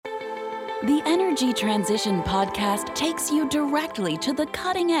The Energy Transition Podcast takes you directly to the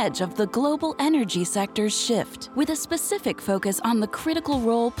cutting edge of the global energy sector's shift, with a specific focus on the critical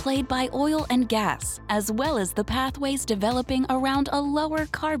role played by oil and gas, as well as the pathways developing around a lower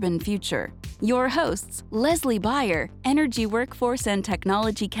carbon future. Your hosts, Leslie Beyer, Energy Workforce and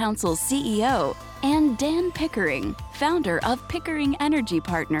Technology Council CEO, and Dan Pickering, founder of Pickering Energy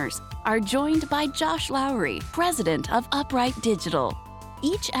Partners, are joined by Josh Lowry, president of Upright Digital.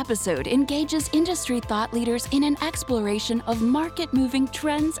 Each episode engages industry thought leaders in an exploration of market-moving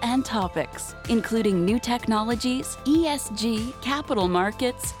trends and topics, including new technologies, ESG, capital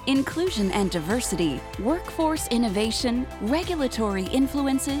markets, inclusion and diversity, workforce innovation, regulatory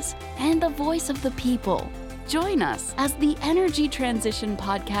influences, and the voice of the people. Join us as the Energy Transition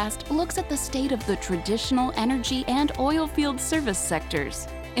Podcast looks at the state of the traditional energy and oil field service sectors,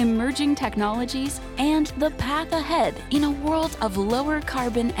 emerging technologies, and the path ahead in a world of lower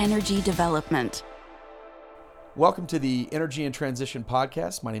carbon energy development. Welcome to the Energy and Transition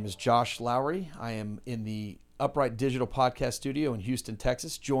Podcast. My name is Josh Lowry. I am in the Upright Digital Podcast studio in Houston,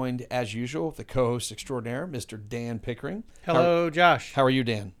 Texas, joined as usual with the co-host extraordinaire, Mr. Dan Pickering. Hello, Josh. How are you,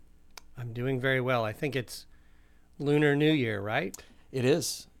 Dan? I'm doing very well. I think it's Lunar New Year, right? It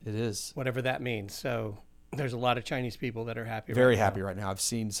is. It is. Whatever that means. So there's a lot of Chinese people that are happy. Very happy right now. I've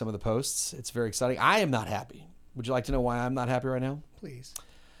seen some of the posts. It's very exciting. I am not happy. Would you like to know why I'm not happy right now? Please.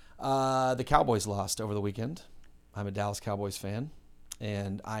 The Cowboys lost over the weekend. I'm a Dallas Cowboys fan,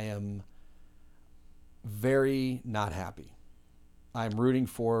 and I am very not happy. I'm rooting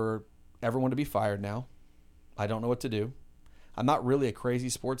for everyone to be fired now. I don't know what to do. I'm not really a crazy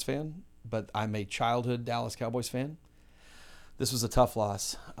sports fan, but I'm a childhood Dallas Cowboys fan. This was a tough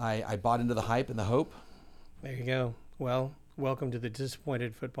loss. I bought into the hype and the hope. There you go. Well, welcome to the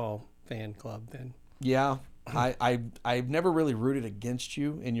disappointed football fan club then. Yeah. I've never really rooted against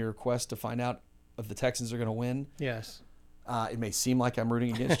you in your quest to find out if the Texans are going to win. Yes. It may seem like I'm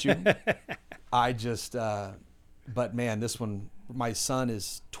rooting against you. But man, this one, my son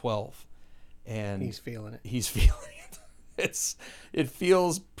is 12 and he's feeling it. He's feeling it. It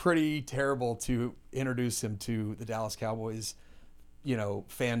feels pretty terrible to introduce him to the Dallas Cowboys,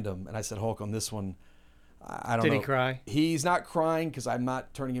 fandom. And I said, Hulk, on this one, I don't know. Did he cry? He's not crying because I'm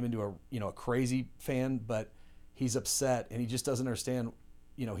not turning him into a crazy fan, but he's upset and he just doesn't understand.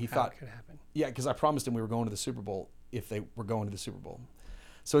 He thought it could happen. Yeah, because I promised him we were going to the Super Bowl if they were going to the Super Bowl.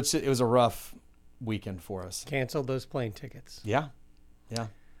 So it was a rough weekend for us. Canceled those plane tickets. Yeah.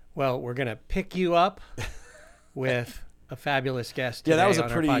 Well, we're gonna pick you up with a fabulous guest today that was a on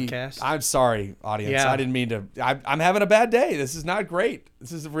pretty. our podcast. I'm sorry, audience. Yeah. I didn't mean to. I'm having a bad day. This is not great.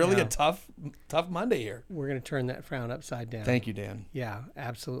 This is really a tough Monday here. We're gonna turn that frown upside down. Thank you, Dan. Yeah,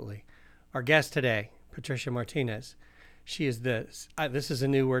 absolutely. Our guest today, Patricia Martinez. She is this is a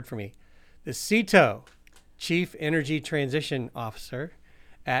new word for me, the CETO, Chief Energy Transition Officer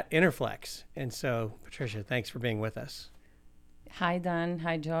at Enerflex. And so, Patricia, thanks for being with us. Hi, Dan.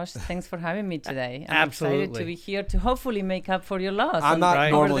 Hi, Josh. Thanks for having me today. I'm Absolutely. excited to be here to hopefully make up for your loss. I'm not right.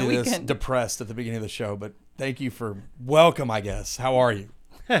 normally over the this weekend. depressed at the beginning of the show, but thank you for welcome, I guess. How are you?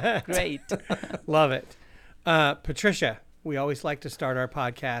 Great. Love it. Patricia, we always like to start our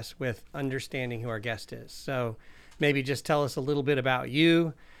podcast with understanding who our guest is. So maybe just tell us a little bit about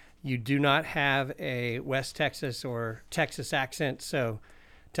you. You do not have a West Texas or Texas accent, so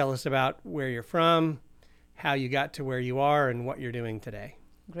tell us about where you're from, how you got to where you are, and what you're doing today.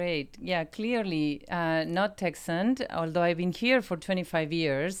 Great. Yeah, clearly not Texan, although I've been here for 25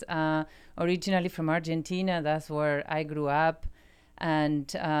 years. Originally from Argentina, that's where I grew up.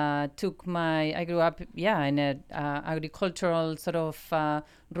 And I grew up, in an agricultural sort of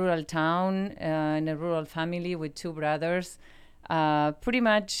rural town, in a rural family with two brothers. Pretty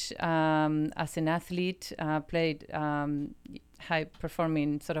much as an athlete, played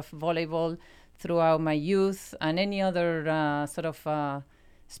high-performing sort of volleyball throughout my youth and any other sort of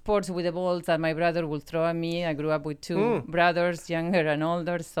sports with the balls that my brother would throw at me. I grew up with two brothers, younger and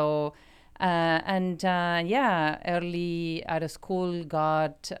older. So, early out of school,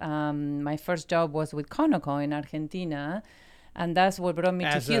 got my first job was with Conoco in Argentina. And that's what brought me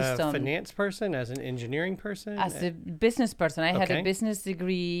to Houston. As a finance person, as an engineering person? As a business person. I had a business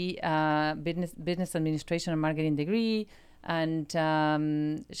degree, business administration and marketing degree. And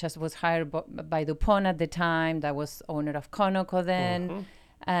just was hired by DuPont at the time. That was owner of Conoco then. Mm-hmm.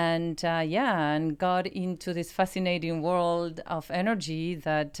 And got into this fascinating world of energy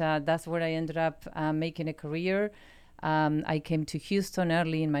that's where I ended up making a career. I came to Houston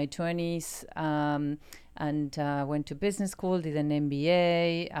early in my 20s and went to business school, did an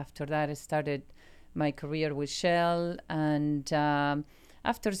MBA. After that, I started my career with Shell and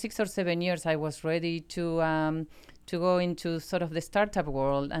after 6 or 7 years, I was ready to go into sort of the startup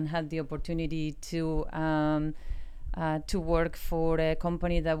world, and had the opportunity to work for a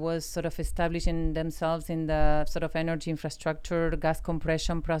company that was sort of establishing themselves in the sort of energy infrastructure, gas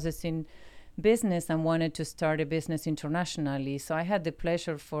compression, processing business, and wanted to start a business internationally. So I had the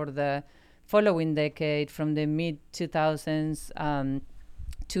pleasure for the following decade, from the mid 2000s,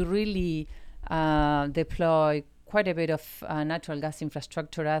 to really deploy quite a bit of natural gas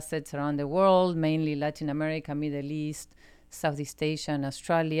infrastructure assets around the world, mainly Latin America, Middle East, Southeast Asia, and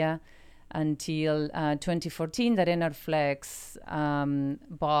Australia, until 2014 that Enerflex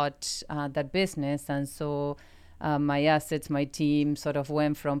bought that business. And so my assets, my team sort of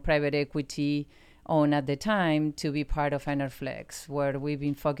went from private equity owned at the time to be part of Enerflex, where we've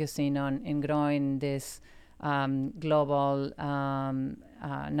been focusing on in growing this global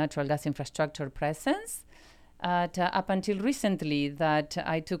natural gas infrastructure presence. Up until recently, that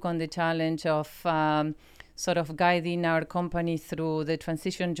I took on the challenge of sort of guiding our company through the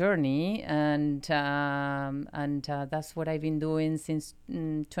transition journey, and that's what I've been doing since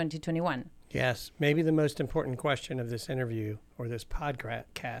 2021. Yes, maybe the most important question of this interview or this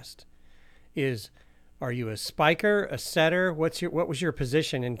podcast is: are you a spiker, a setter? What was your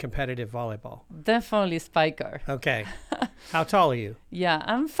position in competitive volleyball? Definitely spiker. Okay. How tall are you? Yeah,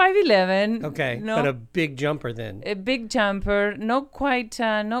 I'm 5'11". Okay, but a big jumper then. A big jumper, not quite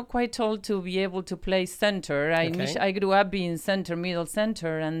tall to be able to play center. I grew up being middle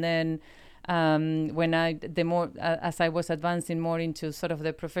center, and then as I was advancing more into sort of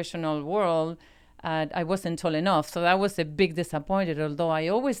the professional world, I wasn't tall enough. So that was a big disappointment, although I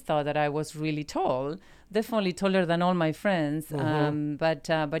always thought that I was really tall, definitely taller than all my friends. Mm-hmm.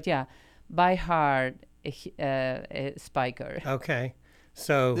 But yeah, by heart, a spiker. Okay.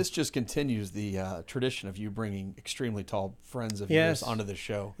 So this just continues the tradition of you bringing extremely tall friends of yours onto the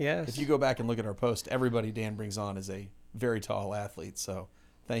show. Yes. If you go back and look at our post, everybody Dan brings on is a very tall athlete. So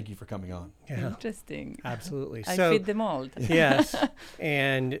thank you for coming on. Yeah. Interesting. Absolutely. I fit the mold. Yes.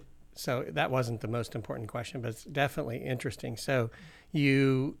 And so that wasn't the most important question, but it's definitely interesting. So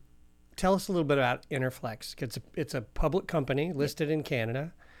you tell us a little bit about Enerflex. It's a public company listed in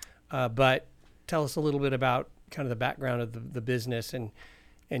Canada, but tell us a little bit about kind of the background of the business, and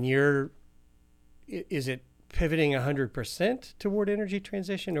is it pivoting 100% toward energy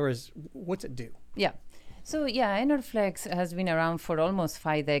transition, or what's it do? Yeah. So Enerflex has been around for almost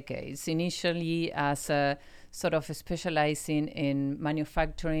 5 decades, initially as a sort of specializing in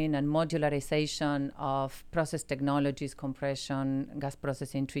manufacturing and modularization of process technologies, compression, gas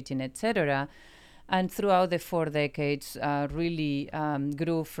processing, treating, etc. And throughout the 4 decades, really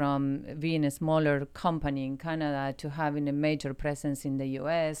grew from being a smaller company in Canada to having a major presence in the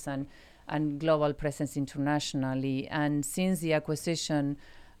U.S. and global presence internationally. And since the acquisition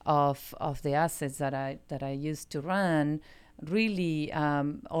of the assets that I used to run, really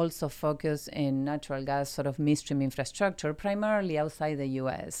also focus in natural gas sort of midstream infrastructure, primarily outside the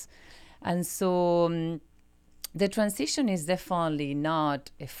U.S. And so the transition is definitely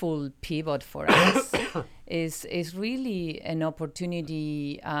not a full pivot for us. Is really an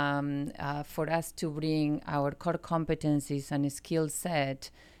opportunity for us to bring our core competencies and skill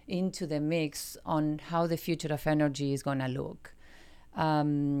set into the mix on how the future of energy is going to look.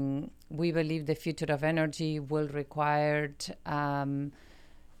 We believe the future of energy will require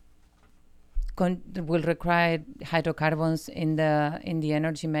hydrocarbons in the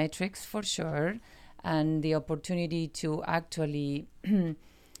energy matrix for sure, and the opportunity to actually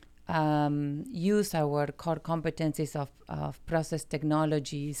use our core competencies of process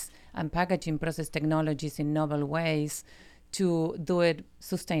technologies and packaging process technologies in novel ways to do it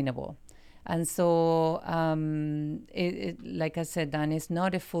sustainable. And so, like I said, Dan, it's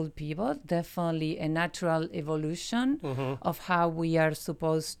not a full pivot, definitely a natural evolution of how we are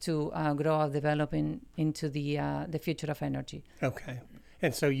supposed to grow or develop into the future of energy. Okay.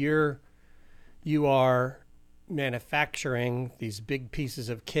 And so you are manufacturing these big pieces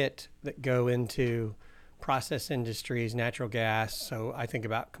of kit that go into process industries, natural gas. So I think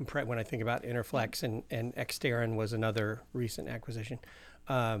about when I think about Enerflex and Exterran was another recent acquisition.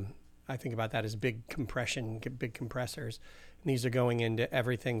 I think about that as big compressors. And these are going into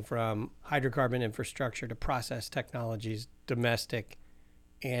everything from hydrocarbon infrastructure to process technologies, domestic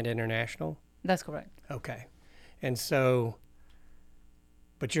and international. That's correct. Okay. And so,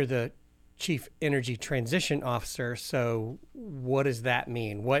 but you're the Chief Energy Transition Officer. So what does that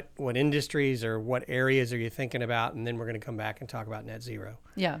mean? What industries or what areas are you thinking about? And then we're going to come back and talk about net zero.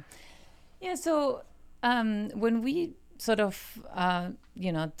 Yeah. So when we sort of,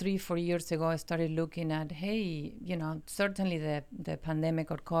 3-4 years ago, I started looking at, hey, certainly the pandemic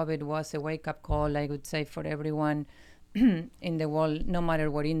or COVID was a wake-up call, I would say, for everyone in the world, no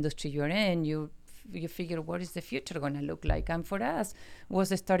matter what industry you're in. You figure, what is the future going to look like? And for us, was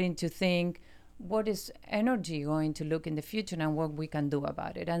starting to think, what is energy going to look in the future and what we can do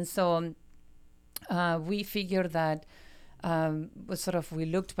about it? And so we figured that we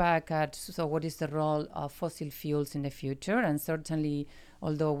looked back at, so what is the role of fossil fuels in the future? And certainly,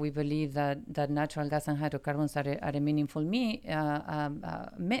 although we believe that natural gas and hydrocarbons are a meaningful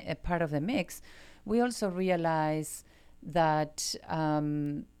part of the mix, we also realize that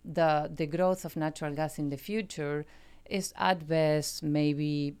the growth of natural gas in the future is at best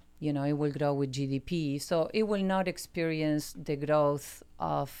maybe, it will grow with GDP. So it will not experience the growth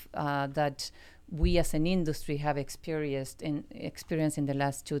of that we as an industry have experienced in the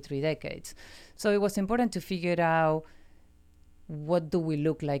last 2-3 decades. So it was important to figure out, what do we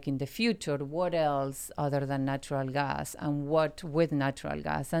look like in the future? What else other than natural gas, and what with natural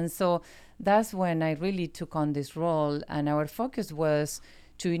gas? And so that's when I really took on this role, and our focus was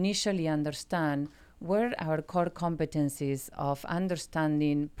to initially understand where our core competencies of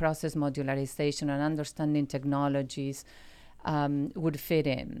understanding process modularization and understanding technologies would fit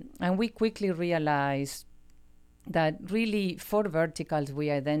in. And we quickly realized that really 4 verticals we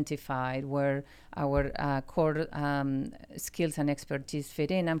identified where our core skills and expertise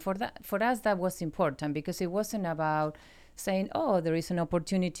fit in. And for us, that was important, because it wasn't about saying, oh, there is an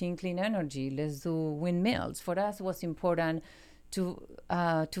opportunity in clean energy, let's do windmills. For us, it was important to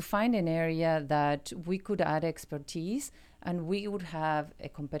find an area that we could add expertise, and we would have a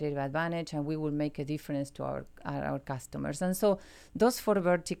competitive advantage, and we would make a difference to our customers. And so those 4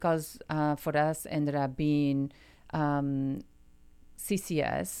 verticals for us ended up being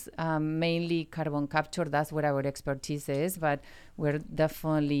CCS, mainly carbon capture. That's where our expertise is, but we're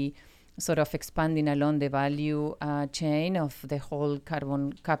definitely sort of expanding along the value chain of the whole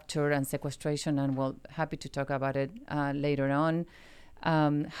carbon capture and sequestration, and we'll happy to talk about it later on.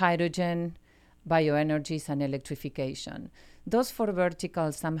 Hydrogen, bioenergies, and electrification. Those 4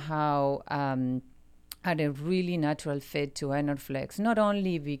 verticals somehow are a really natural fit to Enerflex, not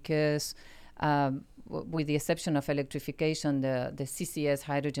only because with the exception of electrification, the CCS,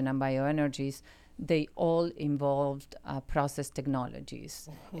 hydrogen, and bioenergies, they all involved process technologies.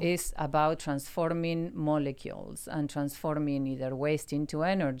 Mm-hmm. It's about transforming molecules and transforming either waste into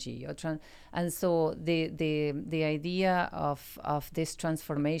energy. And so the idea of this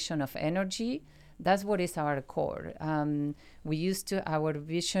transformation of energy, that's what is our core. Our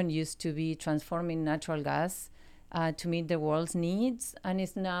vision used to be transforming natural gas to meet the world's needs, and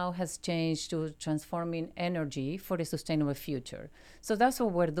it now has changed to transforming energy for a sustainable future. So that's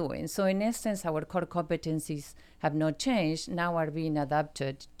what we're doing. So in essence, our core competencies have not changed, now are being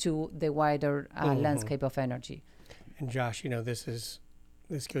adapted to the wider landscape of energy. And Josh,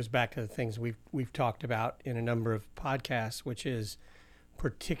 this goes back to the things we've talked about in a number of podcasts, which is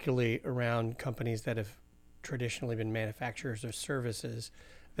particularly around companies that have traditionally been manufacturers of services,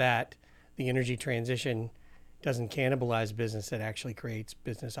 that the energy transition doesn't cannibalize business, it actually creates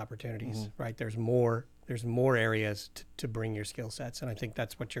business opportunities, right? There's more areas to bring your skill sets, and I think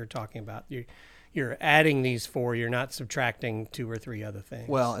that's what you're talking about. You're adding these 4, you're not subtracting 2 or 3 other things.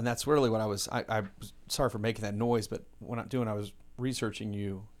 Well, and that's really what I'm sorry for making that noise, but when I was researching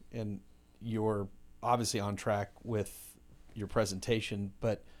you, and you're obviously on track with your presentation,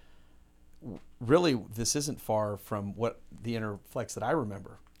 but really this isn't far from what the Enerflex that I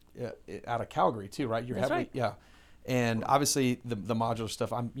remember. Out of Calgary too, right? That's right. Yeah. And obviously the modular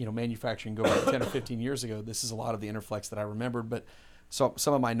stuff, I'm manufacturing go back 10 or 15 years ago. This is a lot of the Enerflex that I remembered, but so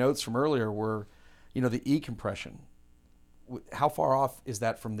some of my notes from earlier were, the E-compression. How far off is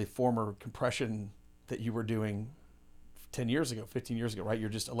that from the former compression that you were doing 10 years ago, 15 years ago, right? You're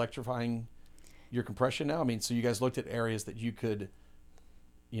just electrifying your compression now. I mean, so you guys looked at areas that you could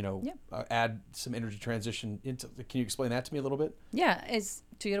add some energy transition into. Can you explain that to me a little bit? Yeah,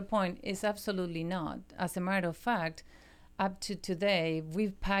 to your point, it's absolutely not. As a matter of fact, up to today,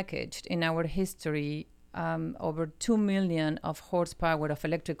 we've packaged in our history over 2 million of horsepower of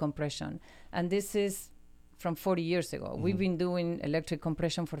electric compression. And this is from 40 years ago. Mm-hmm. We've been doing electric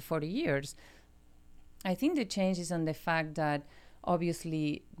compression for 40 years. I think the change is on the fact that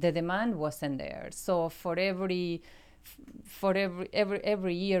obviously the demand wasn't there. So for every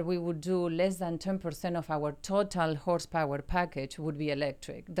year we would do less than 10% of our total horsepower package would be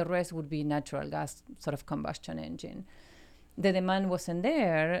electric. The rest would be natural gas sort of combustion engine. The demand wasn't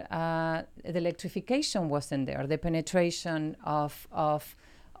there. The electrification wasn't there. The penetration of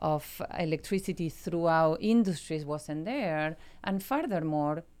electricity throughout industries wasn't there, and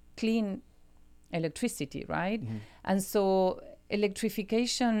furthermore, clean electricity, right? And so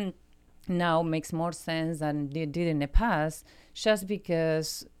electrification now makes more sense than it did in the past, just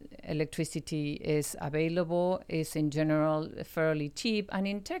because electricity is available, is in general fairly cheap, and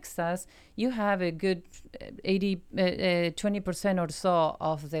in Texas you have a good 20% or so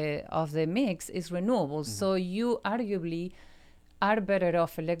of the mix is renewables. So you arguably are better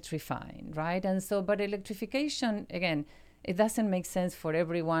off electrifying, right? And so, but electrification, again, it doesn't make sense for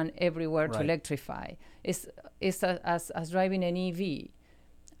everyone everywhere to electrify. It's as driving an EV.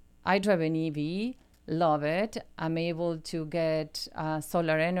 I drive an EV, love it. I'm able to get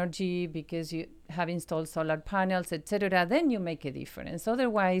solar energy because you have installed solar panels, etc. Then you make a difference.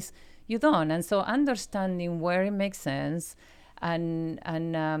 Otherwise, you don't. And so understanding where it makes sense and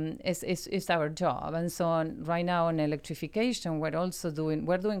is our job. And so right now on electrification,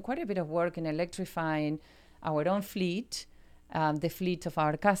 we're doing quite a bit of work in electrifying our own fleet, the fleet of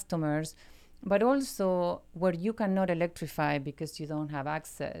our customers, but also where you cannot electrify because you don't have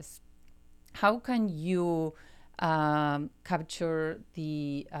access. How can you capture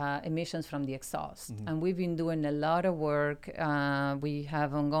the emissions from the exhaust? And we've been doing a lot of work. We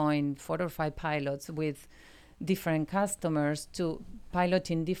have ongoing 4 or 5 pilots with different customers to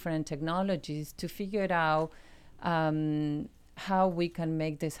piloting different technologies to figure out how we can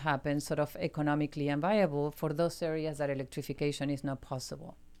make this happen sort of economically and viable for those areas that electrification is not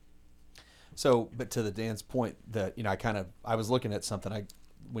possible. So, but to the Dan's point, that I was looking at something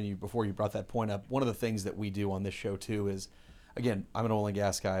before you brought that point up. One of the things that we do on this show too is, again, I'm an oil and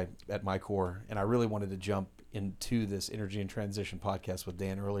gas guy at my core, and I really wanted to jump into this energy and transition podcast with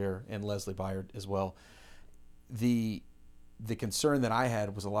Dan earlier and Leslie Byard as well. The concern that I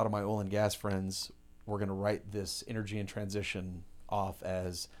had was a lot of my oil and gas friends were going to write this energy and transition off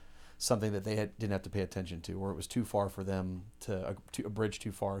as something that they didn't have to pay attention to, or it was too far for them to a bridge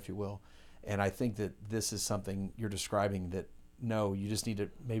too far, if you will. And I think that this is something you're describing that, no, you just need to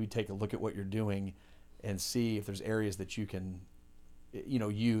maybe take a look at what you're doing and see if there's areas that you can,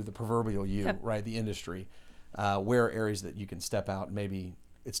 the proverbial right, the industry, where are areas that you can step out and maybe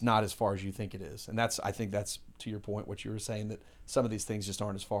it's not as far as you think it is. And I think that's to your point, what you were saying, that some of these things just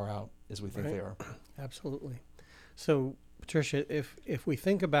aren't as far out as we think they are. Absolutely. So, Patricia, if we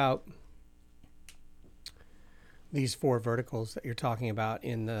think about these 4 verticals that you're talking about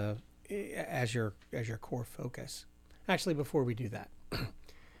as your core focus, actually, before we do that,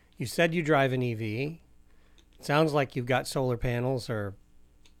 you said you drive an EV. It sounds like you've got solar panels,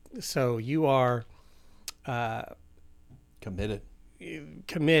 so you are committed.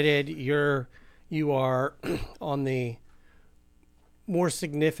 You are on the more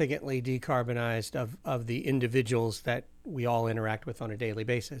significantly decarbonized of the individuals that we all interact with on a daily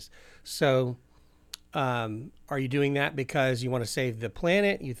basis. So are you doing that because you want to save the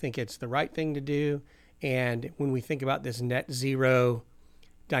planet? You think it's the right thing to do? And when we think about this net zero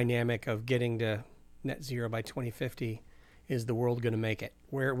dynamic of getting to net zero by 2050, is the world going to make it?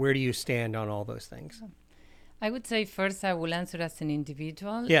 Where do you stand on all those things? I would say first I will answer as an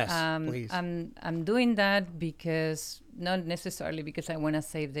individual. Yes, please. I'm doing that because, not necessarily because I want to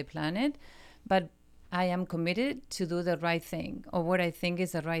save the planet, but I am committed to do the right thing, or what I think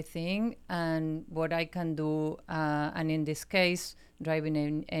is the right thing, and what I can do, and in this case,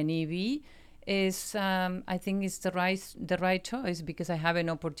 driving an EV, is I think it's the right choice, because I have an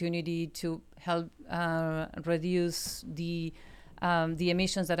opportunity to help reduce the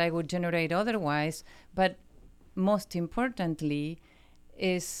emissions that I would generate otherwise, but most importantly,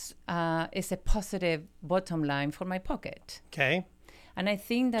 is a positive bottom line for my pocket. Okay. And I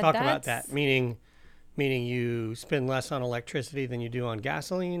think that talk about that. Meaning you spend less on electricity than you do on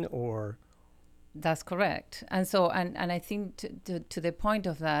gasoline, or? That's correct. And so, and I think to the point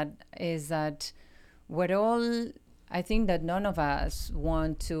of that is that I think that none of us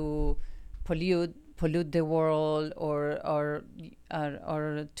want to pollute the world or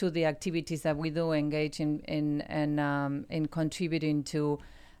to the activities that we do engage in contributing to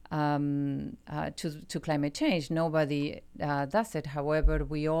climate change. Nobody does it. However,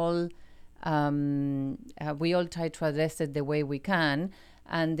 we all try to address it the way we can,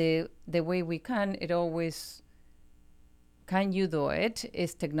 and the way we can, can you do it?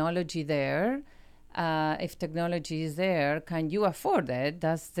 Is technology there? If technology is there, can you afford it?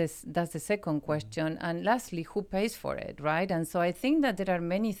 That's the second question. And lastly, who pays for it, right? And so I think that there are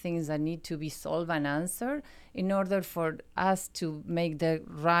many things that need to be solved and answered in order for us to make the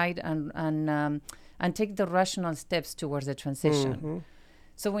right and take the rational steps towards the transition. Mm-hmm.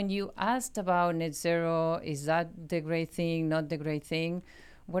 So when you asked about net zero, is that the great thing, not the great thing?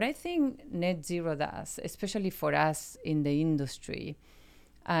 what I think net zero does, especially for us in the industry,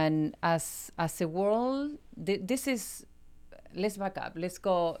 and as a world, this is, let's back up. Let's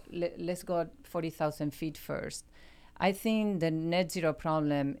go 40,000 feet first. I think the net zero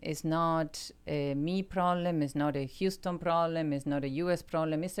problem is not a me problem, it's not a Houston problem, it's not a US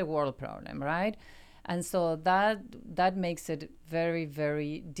problem, it's a world problem, right? And so that makes it very,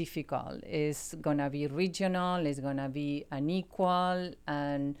 very difficult. It's gonna be regional, it's gonna be unequal,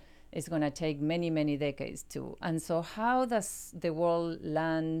 and it's gonna take many, many decades too. And so how does the world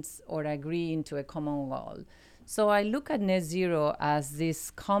land or agree into a common goal? So I look at net zero as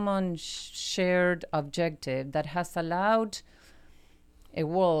this common shared objective that has allowed a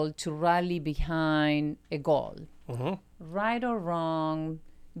world to rally behind a goal. Mm-hmm. Right or wrong,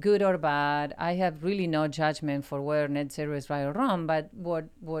 good or bad, I have really no judgment for whether net zero is right or wrong, but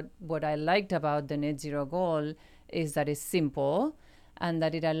what I liked about the net zero goal is that it's simple and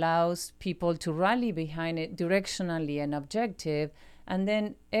that it allows people to rally behind it directionally and objective, and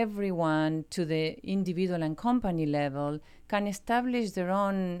then everyone to the individual and company level can establish their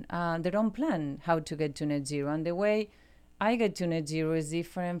own plan how to get to net zero. And the way I get to net zero is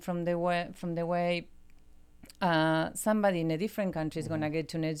different from the way somebody in a different country is going to get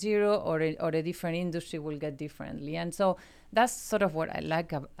to net zero, or a different industry will get differently. And so that's sort of what I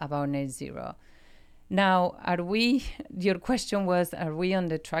like about net zero. Now, your question was, are we on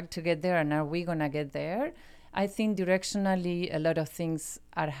the track to get there, and are we going to get there? I think directionally a lot of things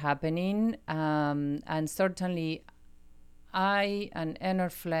are happening, and certainly I and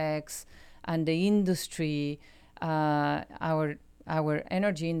Enerflex and the industry, our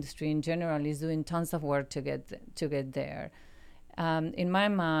energy industry in general, is doing tons of work to get there. In my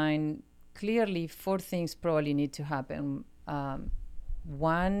mind, clearly 4 things probably need to happen.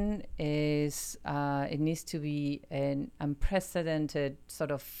 One is it needs to be an unprecedented sort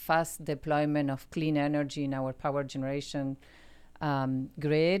of fast deployment of clean energy in our power generation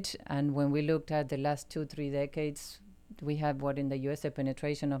grid. And when we looked at the last 2-3 decades, we have in the US a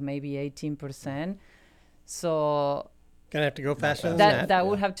penetration of maybe 18%. So gonna have to go faster than that. That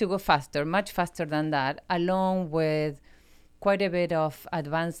would have to go faster, much faster than that, along with quite a bit of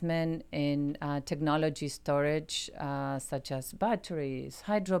advancement in technology storage, such as batteries,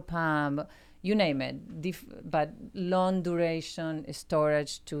 hydro pump, you name it, but long duration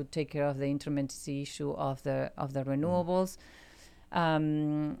storage to take care of the intermittency issue of the renewables.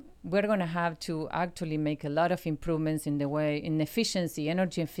 We're going to have to actually make a lot of improvements in efficiency,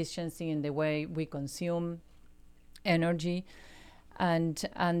 energy efficiency, in the way we consume energy. And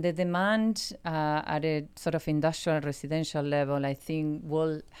the demand at a sort of industrial residential level, I think,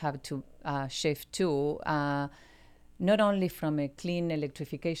 will have to shift too, not only from a clean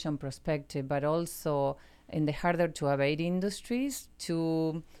electrification perspective, but also in the harder to abate industries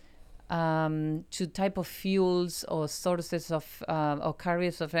to type of fuels or sources of or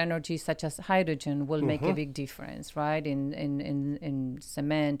carriers of energy such as hydrogen will make a big difference, right? In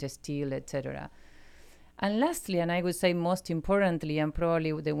cement, steel, etc. And lastly, and I would say most importantly, and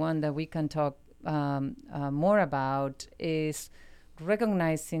probably the one that we can talk more about, is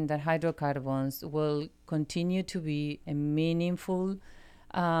recognizing that hydrocarbons will continue to be a meaningful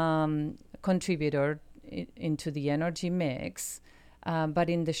contributor into the energy mix. But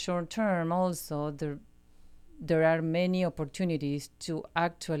in the short term also, there are many opportunities to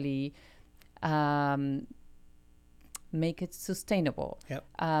actually make it sustainable. Yep.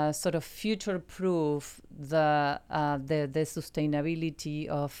 Sort of future-proof the sustainability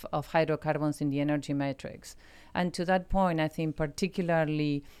of hydrocarbons in the energy matrix. And to that point, I think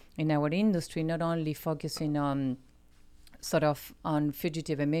particularly in our industry, not only focusing on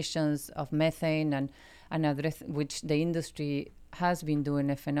fugitive emissions of methane and address, which the industry has been doing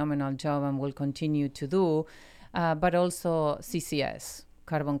a phenomenal job and will continue to do, but also CCS.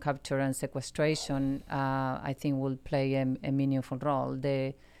 Carbon capture and sequestration, I think, will play a meaningful role.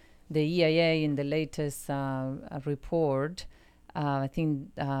 The EIA in the latest report, I think,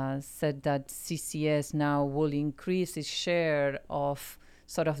 said that CCS now will increase its share of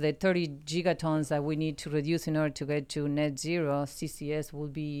sort of the 30 gigatons that we need to reduce in order to get to net zero. CCS will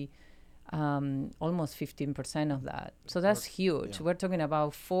be almost 15% of that. So that's huge. Yeah. We're talking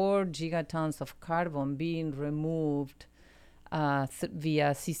about 4 gigatons of carbon being removed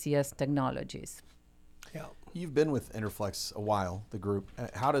via CCS technologies. Yeah, you've been with Enerflex a while, the group.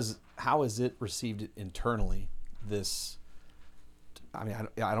 How is it received internally? This, I mean,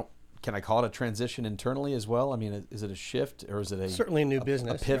 I don't. Can I call it a transition internally as well? I mean, is it a shift or is it certainly a new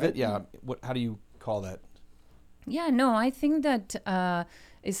business? A pivot? Right? Yeah. How do you call that? Yeah, no, I think that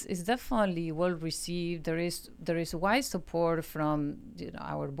it's definitely well received. There is wide support from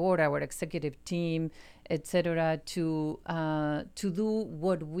our board, our executive team, etc. To do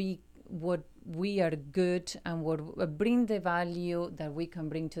what we are good and what bring the value that we can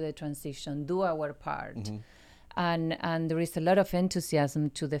bring to the transition. Do our part. Mm-hmm. And there is a lot of enthusiasm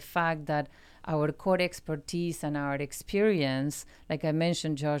to the fact that our core expertise and our experience, like I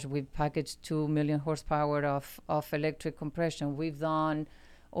mentioned, Josh, we've packaged 2 million horsepower of electric compression. We've done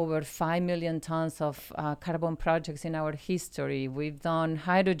over 5 million tons of carbon projects in our history. We've done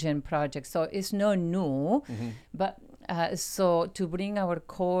hydrogen projects. So it's not new, but so to bring our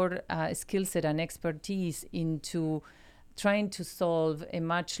core skill set and expertise into trying to solve a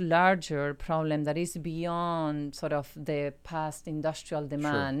much larger problem that is beyond sort of the past industrial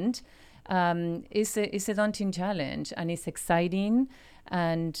demand is a daunting challenge, and it's exciting.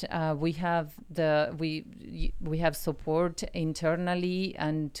 And we have support internally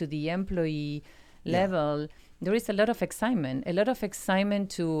and to the employee level. There is a lot of excitement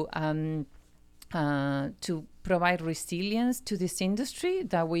to provide resilience to this industry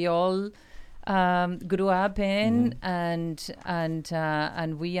that we all grew up in, and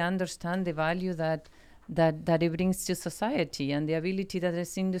we understand the value that it brings to society and the ability that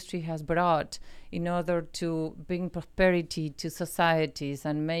this industry has brought in order to bring prosperity to societies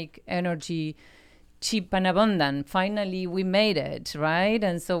and make energy cheap and abundant. Finally, we made it, right?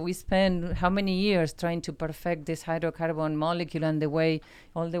 And so we spent how many years trying to perfect this hydrocarbon molecule and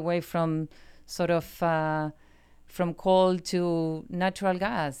all the way from sort of from coal to natural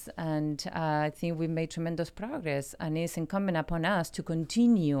gas. And I think we made tremendous progress, and it's incumbent upon us to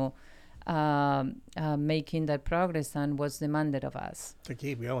continue making that progress and what's demanded of us. To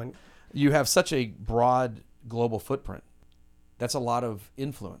keep going. You have such a broad global footprint. That's a lot of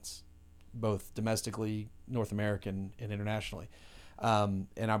influence, both domestically, North American, and internationally. And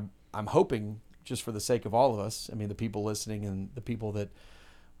I'm hoping, just for the sake of all of us, I mean, the people listening and the people that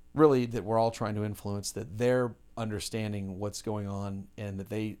we're all trying to influence, that they're understanding what's going on and that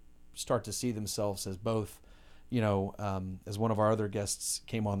they start to see themselves as both, as one of our other guests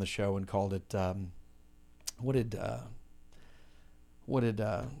came on the show and called it, what did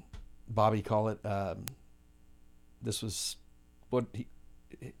Bobby call it? This was what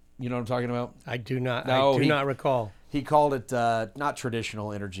you know what I'm talking about? I do not. No, I do not recall. He called it not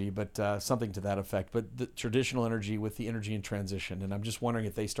traditional energy, but something to that effect. But the traditional energy with the energy in transition. And I'm just wondering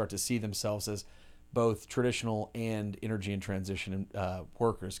if they start to see themselves as both traditional and energy in transition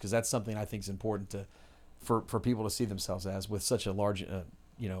workers, because that's something I think is important for people to see themselves as, with such a large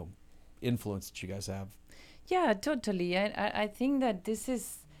influence that you guys have. Yeah, totally. I think that this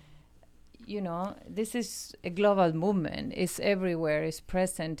is a global movement. It's everywhere, it's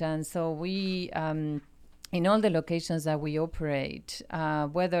present. And so we, in all the locations that we operate,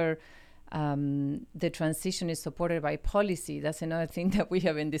 whether the transition is supported by policy, that's another thing that we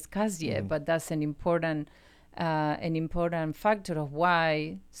haven't discussed yet, but that's an important factor of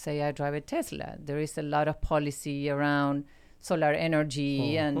why, say, I drive a Tesla. There is a lot of policy around solar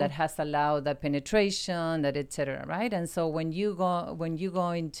energy, and that has allowed that penetration, that et cetera, right? And so when you go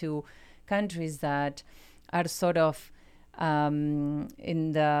into countries that are sort of I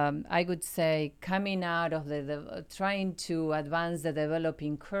would say, coming out of the trying to advance the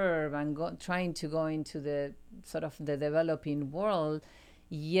developing curve and trying to go into the sort of the developing world,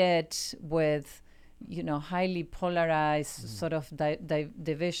 yet with highly polarized sort of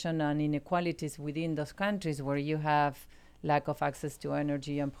division and inequalities within those countries, where you have lack of access to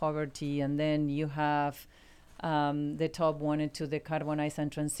energy and poverty, and then you have the top wanted to decarbonize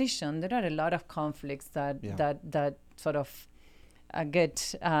and transition. There are a lot of conflicts that sort of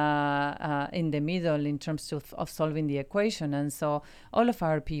get in the middle in terms of solving the equation. And so all of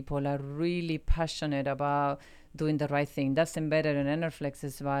our people are really passionate about doing the right thing. That's embedded in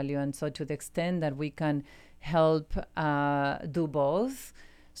Enerflex's value. And so to the extent that we can help do both,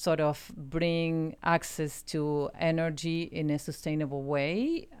 sort of bring access to energy in a sustainable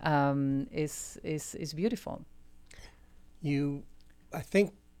way, is beautiful. I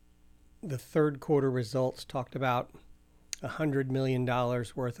think the third quarter results talked about $100 million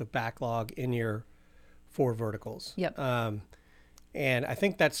worth of backlog in your 4 verticals. Yep. And I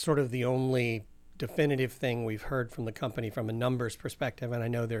think that's sort of the only definitive thing we've heard from the company from a numbers perspective. And I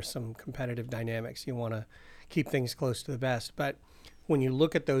know there's some competitive dynamics. You want to keep things close to the best. But when you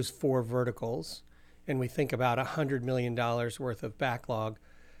look at those 4 verticals and we think about $100 million worth of backlog,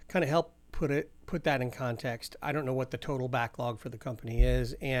 kind of help put that in context. I don't know what the total backlog for the company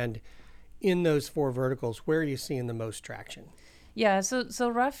is. And in those 4 verticals, where are you seeing the most traction? Yeah, so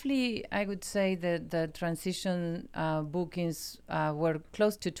roughly, I would say that the transition bookings were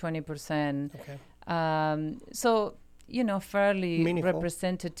close to 20%. Okay. So, fairly Meaningful.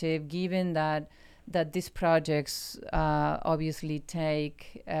 representative, given that these projects obviously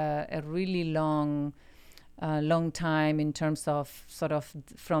take a really long time in terms of sort of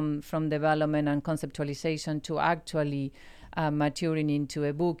from development and conceptualization to actually maturing into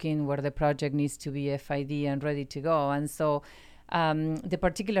a booking where the project needs to be FID and ready to go. And so the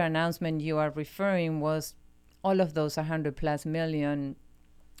particular announcement you are referring was all of those 100 plus million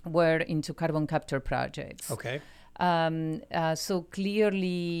were into carbon capture projects. Okay. So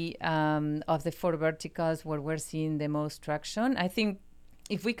clearly, of the 4 verticals where we're seeing the most traction, I think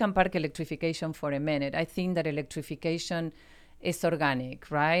if we can park electrification for a minute, I think that electrification is organic,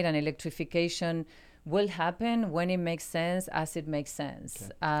 right? And electrification will happen when it makes sense, as it makes sense.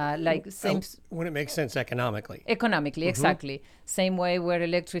 Okay. When it makes sense economically. Economically, exactly. Same way we're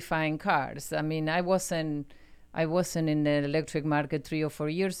electrifying cars. I mean, I wasn't in the electric market 3 or 4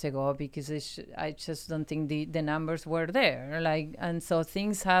 years ago because I just don't think the numbers were there. And so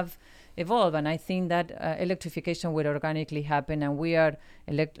things have evolved, and I think that electrification will organically happen, and we are,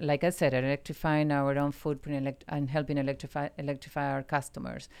 like I said, electrifying our own footprint and helping electrify our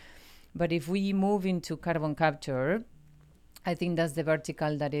customers. But if we move into carbon capture, I think that's the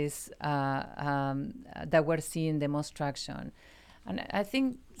vertical that is that we're seeing the most traction. And I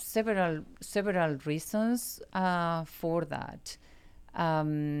think several reasons for that.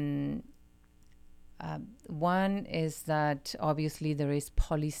 One is that obviously there is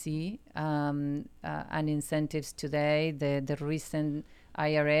policy and incentives today. The recent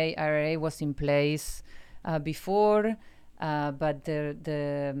IRA was in place before, but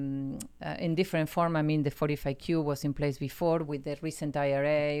in different form. I mean, the 45Q was in place before. With the recent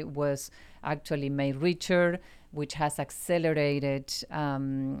IRA was actually made richer, which has accelerated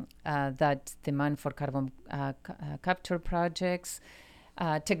that demand for carbon capture projects.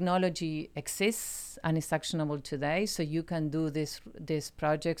 Technology exists and is actionable today, so you can do these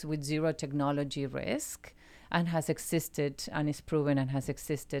projects with zero technology risk, and has existed and is proven and has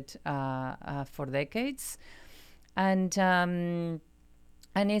existed for decades, and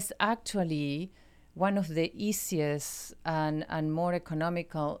is actually one of the easiest and more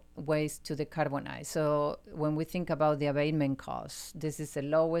economical ways to decarbonize. So when we think about the abatement cost, this is the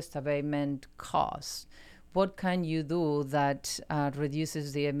lowest abatement cost. What can you do that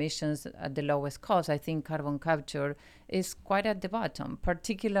reduces the emissions at the lowest cost? I think carbon capture is quite at the bottom,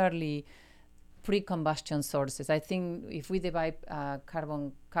 particularly pre-combustion sources. I think if we divide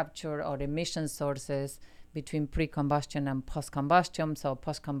carbon capture or emission sources between pre-combustion and post-combustion, so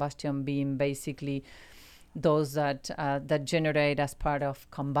post-combustion being basically those that generate as part of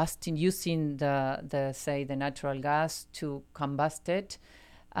combusting, using the natural gas to combust it.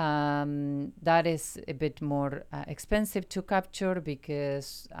 That is a bit more expensive to capture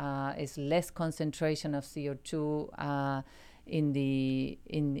because it's less concentration of CO2 in the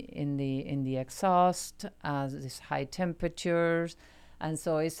exhaust, these high temperatures, and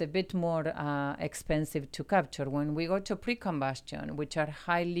so it's a bit more expensive to capture. When we go to pre-combustion, which are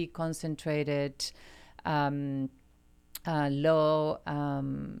highly concentrated, low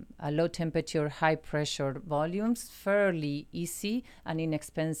temperature, high pressure volumes, fairly easy and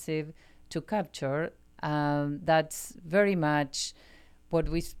inexpensive to capture. That's very much what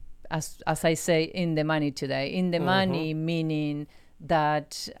we, as I say, in the money today. In the money, meaning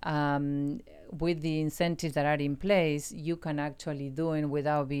that with the incentives that are in place, you can actually do it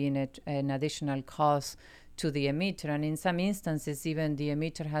without being an additional cost to the emitter. And in some instances, even the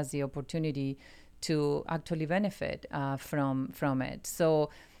emitter has the opportunity to actually benefit from it. So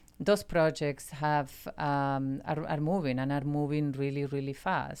those projects are moving and are moving really, really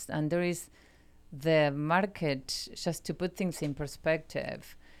fast. And there is the market, just to put things in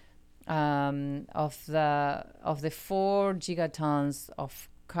perspective, of the 4 gigatons of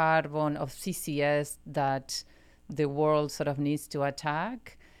carbon, of CCS that the world sort of needs to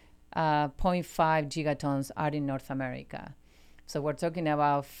attack, 0.5 gigatons are in North America. So we're talking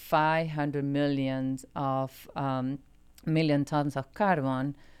about 500 million tons of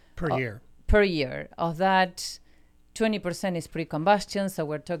carbon per year. Of that, 20% is pre-combustion, so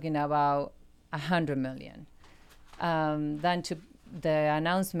we're talking about 100 million. Then to the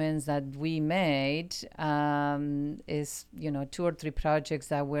announcements that we made is 2 or 3 projects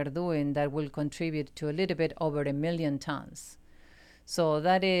that we're doing that will contribute to a little bit over 1 million tons. So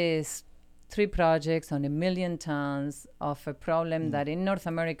that is 3 projects on 1 million tons of a problem that in North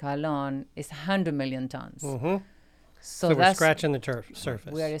America alone is 100 million tons. So we're scratching the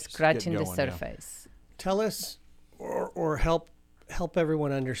surface. We are scratching the surface. Tell us or help help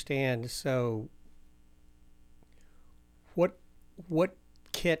everyone understand. So what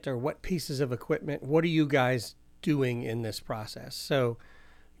kit or what pieces of equipment, what are you guys doing in this process? So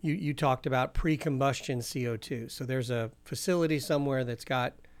you talked about pre-combustion CO2. So there's a facility somewhere that's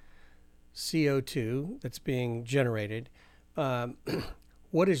got CO2 that's being generated.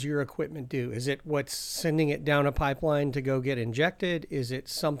 What does your equipment do? Is it what's sending it down a pipeline to go get injected? Is it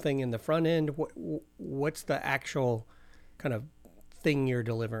something in the front end? What's the actual kind of thing you're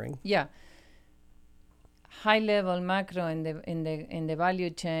delivering? Yeah. High level macro in the value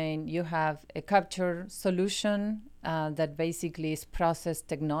chain, you have a capture solution that basically is process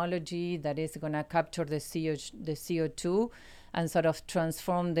technology that is going to capture the CO2 and sort of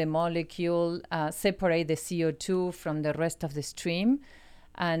transform the molecule, separate the CO2 from the rest of the stream,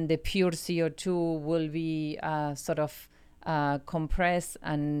 and the pure CO2 will be sort of compressed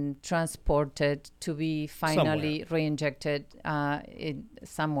and transported to be finally re-injected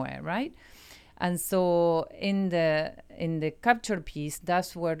somewhere, right? And so in the capture piece,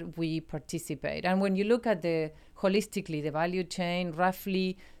 that's where we participate. And when you look at holistically the value chain,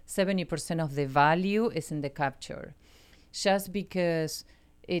 roughly 70% of the value is in the capture, just because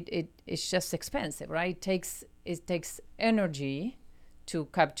it's just expensive, right? It takes energy to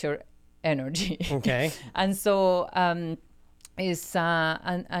capture energy. Okay. And so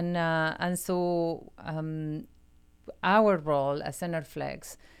our role as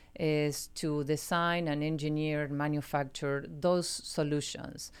Enerflex is to design and engineer and manufacture those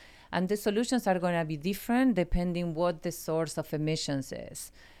solutions. And the solutions are going to be different depending what the source of emissions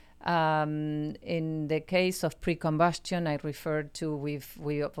is. In the case of pre-combustion, I referred to,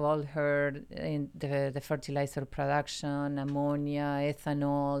 we've all heard in the fertilizer production, ammonia,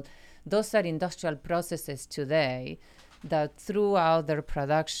 ethanol. Those are industrial processes today that throughout their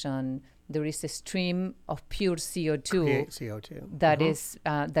production, there is a stream of pure CO2, Create CO2.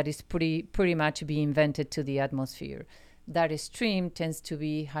 that is pretty much being vented to the atmosphere. That stream tends to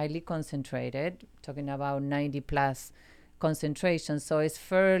be highly concentrated, talking about 90 plus concentration. So it's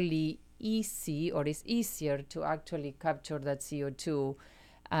fairly easy, or it's easier to actually capture that CO2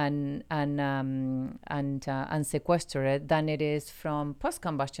 and sequester it than it is from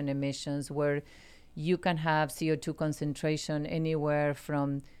post-combustion emissions, where you can have CO2 concentration anywhere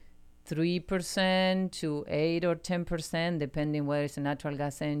from 3% to 8 or 10%, depending whether it's a natural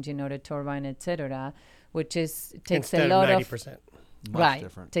gas engine or a turbine, etc., which takes Instead a lot of of 90%. Much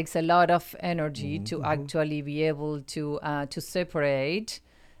different. Takes a lot of energy to actually be able to separate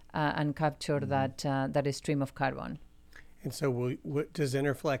and capture that stream of carbon. And so does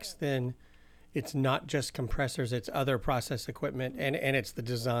Enerflex then, it's not just compressors, it's other process equipment, and it's the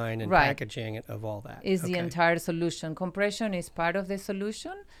design and packaging of all that. Is the entire solution. Compression is part of the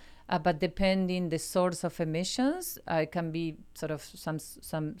solution, but depending the source of emissions, it can be sort of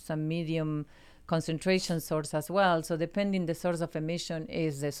some medium concentration source as well. So depending the source of emission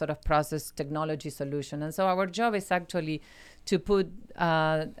is the sort of process technology solution. And so our job is actually to put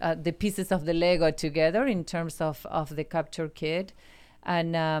the pieces of the Lego together in terms of the capture kit,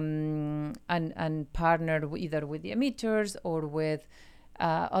 and partner either with the emitters or with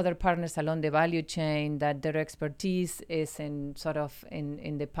other partners along the value chain that their expertise is in sort of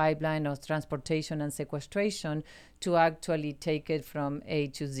in the pipeline of transportation and sequestration to actually take it from A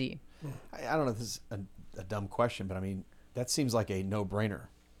to Z. I don't know if this is a dumb question, but I mean, that seems like a no-brainer,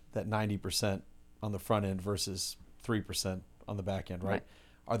 that 90% on the front end versus 3% on the back end, right?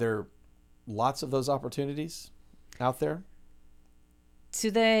 Are there lots of those opportunities out there?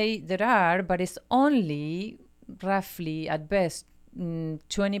 Today there are, but it's only roughly at best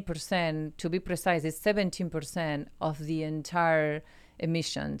 20%, to be precise, it's 17% of the entire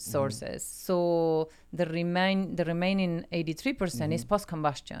emission sources. So the remaining 83% is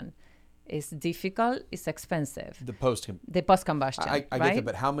post-combustion. It's difficult, it's expensive. The post-combustion. I get that,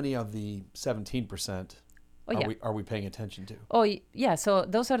 but how many of the 17% are we paying attention to? Oh, yeah. So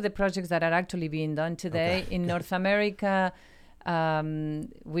those are the projects that are actually being done today. In North America,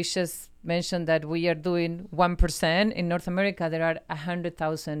 we just mentioned that we are doing 1%. In North America, there are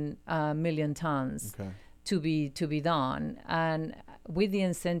 100,000 million tons to be done. And with the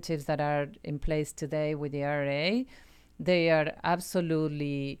incentives that are in place today with the IRA, they are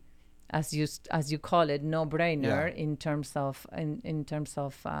absolutely, as you call it, no-brainer in terms of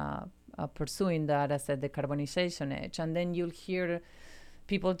pursuing that as a decarbonization edge. And then you'll hear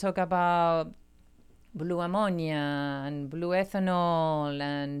people talk about blue ammonia and blue ethanol,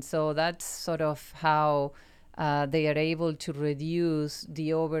 and so that's sort of how they are able to reduce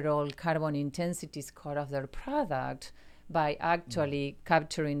the overall carbon intensity score of their product by actually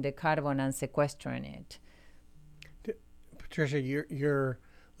capturing the carbon and sequestering it. Patricia,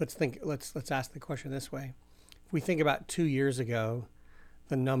 let's ask the question this way. If we think about 2 years ago,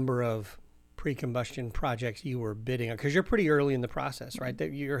 the number of pre-combustion projects you were bidding on, because you're pretty early in the process, right?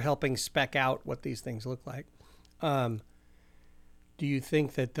 That you're helping spec out what these things look like. Do you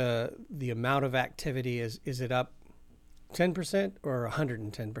think that the amount of activity is it up 10% or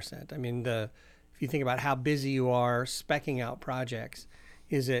 110%? I mean, if you think about how busy you are specking out projects,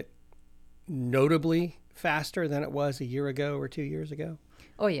 is it notably faster than it was a year ago or 2 years ago?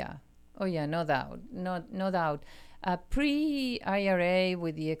 Oh yeah, no doubt, no doubt. Pre-IRA,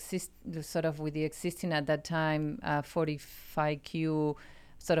 with the existing at that time 45Q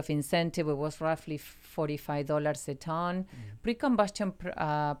sort of incentive, it was roughly $45 a ton. Pre-combustion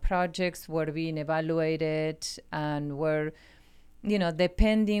projects were being evaluated and were,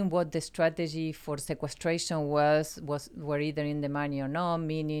 depending what the strategy for sequestration were either in the money or not.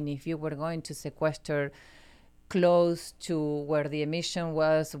 Meaning, if you were going to sequester close to where the emission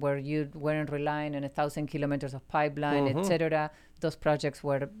was, where you weren't relying on 1,000 kilometers of pipeline, etc., those projects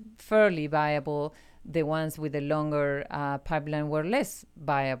were fairly viable. The ones with the longer pipeline were less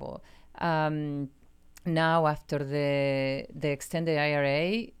viable. Now, after the extended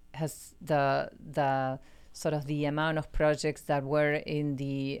IRA, has the sort of the amount of projects that were in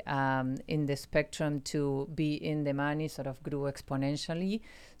the spectrum to be in the money sort of grew exponentially.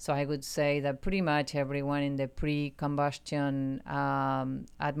 So I would say that pretty much everyone in the pre-combustion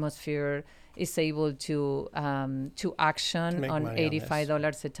atmosphere is able to action on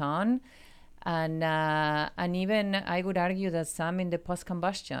 $85 a ton. And even I would argue that some in the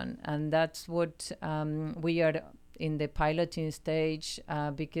post-combustion, and that's what we are in the piloting stage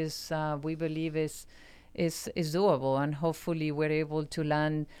because we believe is doable, and hopefully we're able to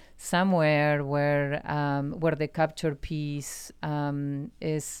land somewhere where the capture piece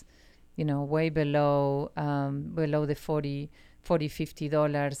is way below the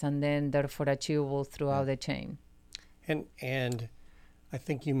 $40-$50, and then therefore achievable throughout the chain. And I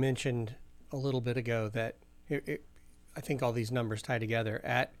think you mentioned a little bit ago that I think all these numbers tie together.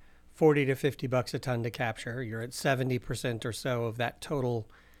 At $40 to $50 a ton to capture, you're at 70% or so of that total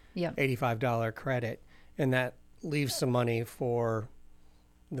 $85 credit, and that leaves some money for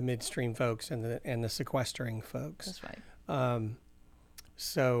the midstream folks and the sequestering folks. That's right.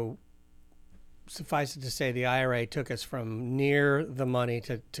 So suffice it to say, the IRA took us from near the money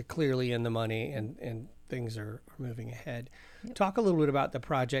to clearly in the money, and things are moving ahead. Yep. Talk a little bit about the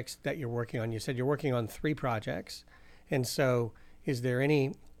projects that you're working on. You said you're working on 3 projects. And so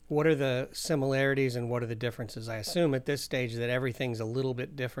what are the similarities and what are the differences? I assume at this stage that everything's a little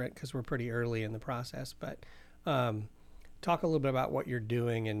bit different because we're pretty early in the process. But talk a little bit about what you're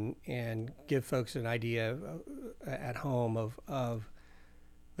doing and give folks an idea at home of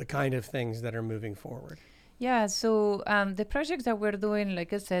the kind of things that are moving forward. Yeah, so the projects that we're doing,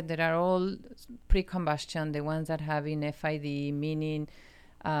 like I said, that are all pre-combustion, the ones that have in FID, meaning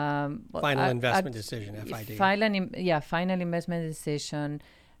final investment decision, FID. Final investment decision,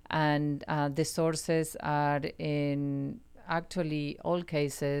 and the sources are in actually all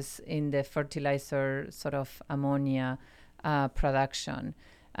cases in the fertilizer sort of ammonia production,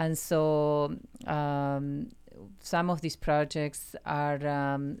 and so. Some of these projects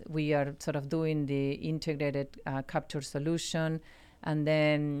are we are sort of doing the integrated capture solution, and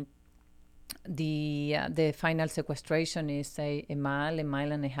then the final sequestration is a mile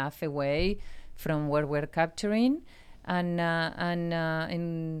and a half away from where we're capturing, and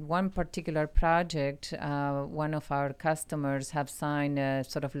in one particular project, one of our customers have signed a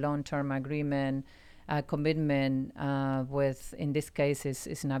sort of long-term agreement. Commitment with, in this case,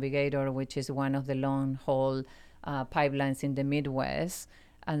 is Navigator, which is one of the long-haul pipelines in the Midwest.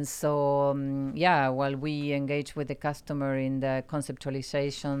 And so, while we engage with the customer in the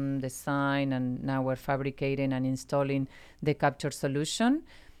conceptualization, design, and now we're fabricating and installing the capture solution,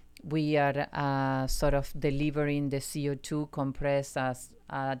 we are sort of delivering the CO2 compressed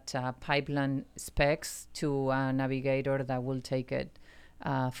at pipeline specs to a Navigator that will take it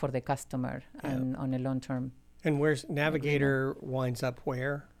for the customer and on a long term. And where's Navigator winds up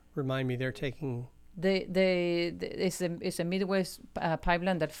where? Remind me, they're taking it's a Midwest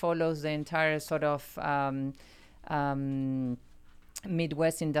pipeline that follows the entire sort of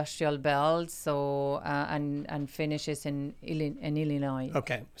Midwest industrial belt, so and finishes in Illinois.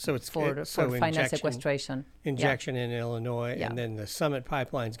 Okay, so it's for final sequestration. Injection in Illinois, and then the Summit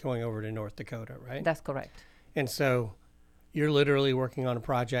pipeline's going over to North Dakota, right? That's correct. And so you're literally working on a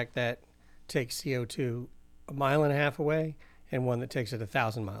project that takes CO2 a mile and a half away, and one that takes it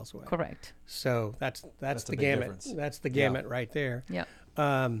 1,000 miles away. Correct. So that's the gamut. Difference. That's the gamut right there. Yeah.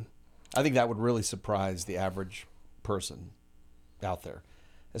 I think that would really surprise the average person. out there.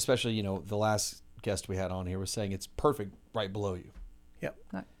 Especially, the last guest we had on here was saying it's perfect right below you. Yep.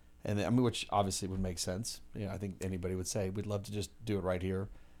 Right. And which obviously would make sense. I think anybody would say we'd love to just do it right here,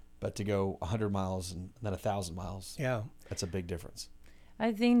 but to go 100 miles and then 1,000 miles, that's a big difference.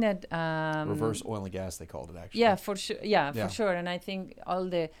 I think that reverse oil and gas, they called it actually. Yeah, for sure. Yeah, for sure. And I think all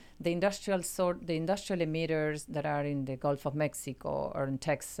the industrial emitters that are in the Gulf of Mexico or in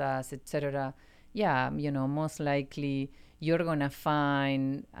Texas, etc. Yeah, most likely you're gonna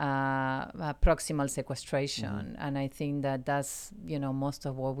find proximal sequestration, and I think that that's most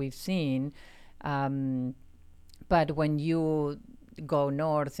of what we've seen. But when you go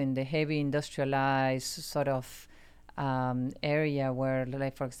north in the heavy industrialized sort of area where,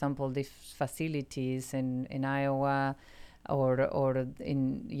 like, for example, these facilities in Iowa or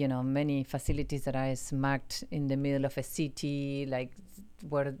in many facilities that are smacked in the middle of a city, like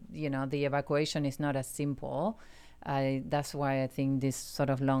where the evacuation is not as simple. That's why I think this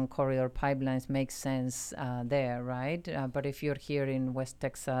sort of long corridor pipelines make sense there, right? But if you're here in West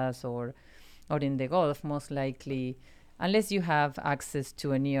Texas or in the Gulf, most likely, unless you have access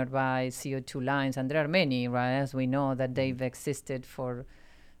to a nearby CO2 lines, and there are many, right, as we know, that they've existed for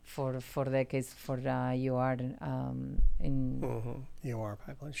decades for UR in UR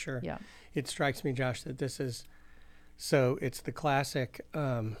pipeline, sure. Yeah. It strikes me, Josh, that it's the classic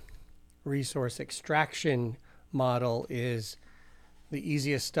resource extraction model is the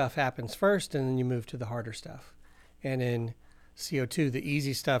easiest stuff happens first, and then you move to the harder stuff. And in CO2, the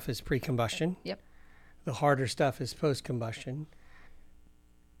easy stuff is pre-combustion. Yep. The harder stuff is post-combustion.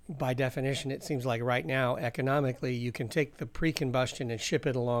 By definition, it seems like right now, economically, you can take the pre-combustion and ship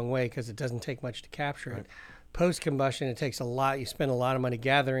it a long way because it doesn't take much to capture it. Post-combustion, it takes a lot. You spend a lot of money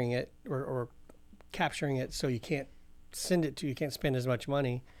gathering it or capturing it, so you can't you can't spend as much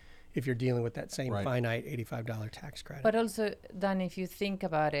money if you're dealing with that same finite $85 tax credit. But also, Dan, if you think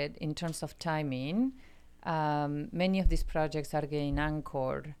about it in terms of timing, many of these projects are getting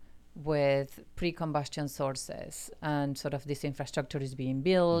anchored with pre-combustion sources, and sort of this infrastructure is being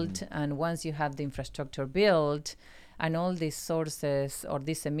built. And once you have the infrastructure built and all these sources or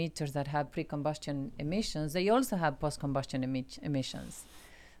these emitters that have pre-combustion emissions, they also have post-combustion emissions.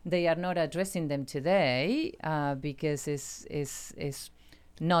 They are not addressing them today because it's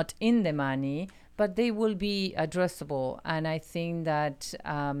not in the money, but they will be addressable. And I think that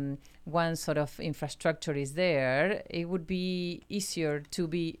once sort of infrastructure is there, it would be easier to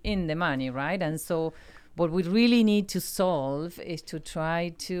be in the money, right? And so what we really need to solve is to try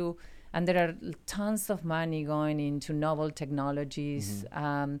to, and there are tons of money going into novel technologies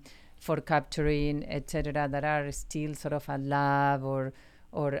for capturing, et cetera, that are still sort of a lab or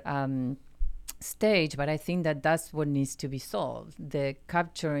stage, but I think that that's what needs to be solved: the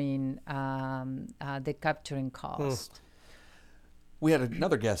capturing cost. We had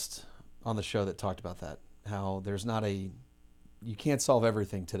another guest on the show that talked about that, how there's not you can't solve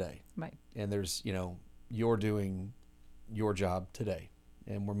everything today, right? And there's you're doing your job today,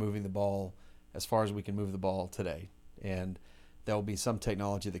 and we're moving the ball as far as we can move the ball today, and there will be some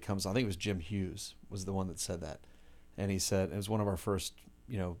technology that comes on. I think it was Jim Hughes was the one that said that, and he said it was one of our first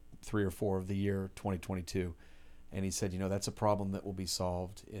 3 or 4 of the year 2022, and he said that's a problem that will be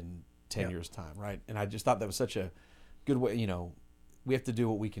solved in 10 years time, right? And I just thought that was such a good way. We have to do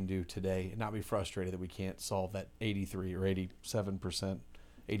what we can do today and not be frustrated that we can't solve that 83 or 87%,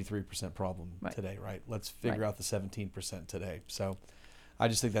 83% problem today, right? Let's figure out the 17% today. So I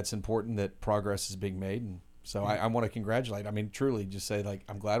just think that's important that progress is being made, and so I want to congratulate. I mean, truly, just say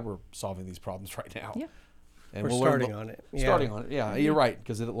I'm glad we're solving these problems right now. Yeah. And we're starting on it. Starting on it, yeah. You're right,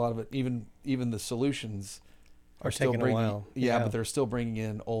 because a lot of it, even the solutions are still taking a while. Yeah, but they're still bringing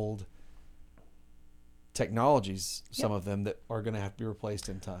in old technologies, some of them that are going to have to be replaced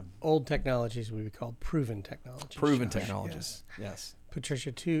in time. Old technologies we would call proven technologies. Proven technologies, yes.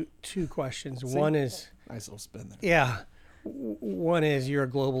 Patricia, two questions. One is... Nice little spin there. Yeah. One is, you're a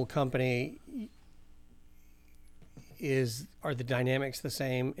global company. Are the dynamics the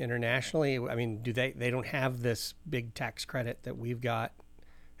same internationally? I mean, they don't have this big tax credit that we've got,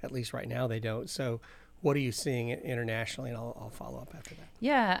 at least right now they don't. So what are you seeing internationally? And I'll follow up after that.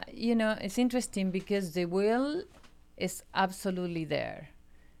 Yeah, it's interesting because the will is absolutely there.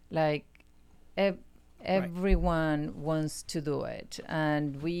 Like everyone wants to do it,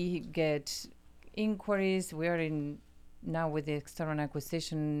 and we get inquiries. We are now with the external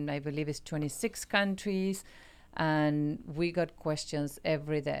acquisition, I believe it's 26 countries. And we got questions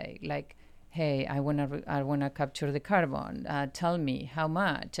every day, like, "Hey, I wanna capture the carbon. Tell me how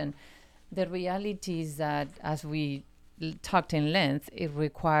much." And the reality is that as we talked in length, it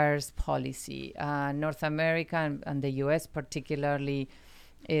requires policy. North America and the U.S. particularly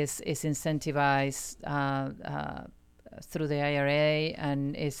is incentivized through the IRA,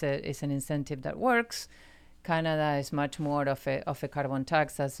 and is an incentive that works. Canada is much more of a carbon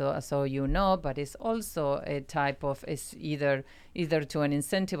tax, so you know, but it's also a type of, it's either to an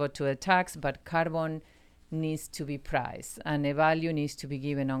incentive or to a tax, but carbon needs to be priced and a value needs to be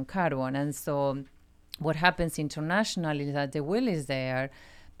given on carbon. And so what happens internationally is that the will is there,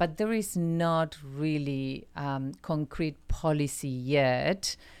 but there is not really concrete policy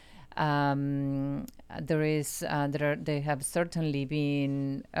yet. There have certainly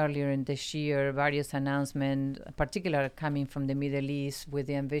been earlier in this year various announcements, particularly coming from the Middle East, with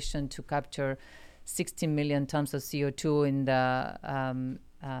the ambition to capture 16 million tons of CO2 in the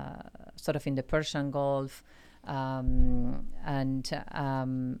sort of in the Persian Gulf, and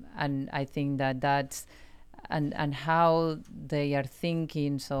I think that's and how they are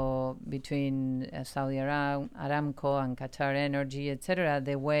thinking. So between Saudi Aramco and Qatar Energy, etc.,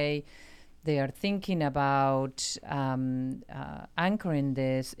 the way they are thinking about anchoring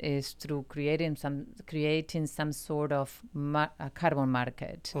this is through creating some sort of carbon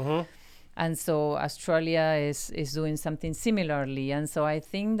market. Mm-hmm. And so Australia is doing something similarly. And so I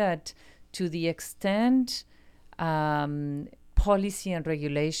think that to the extent policy and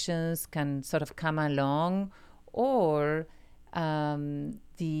regulations can sort of come along, or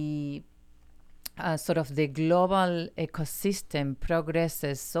the sort of the global ecosystem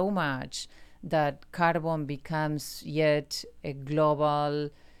progresses so much that carbon becomes yet a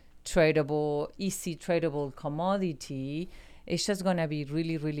global easy tradable commodity, it's just going to be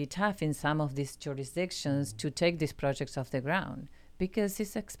really, really tough in some of these jurisdictions to take these projects off the ground, because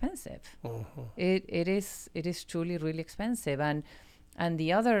it's expensive. Mm-hmm. It is truly really expensive. And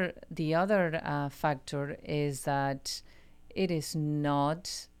the other factor is that it is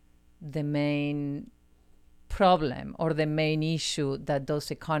not the main problem or the main issue that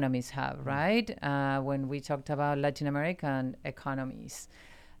those economies have, right? When we talked about Latin American economies,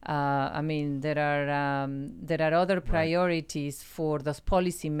 I mean, there are other priorities for those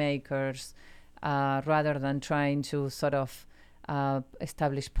policymakers rather than trying to sort of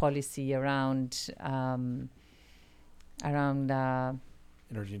establish policy around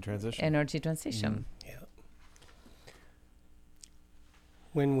energy transition. Mm-hmm. Yeah.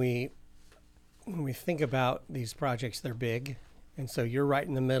 When we think about these projects, they're big, and so you're right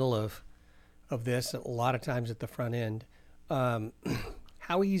in the middle of this. A lot of times at the front end.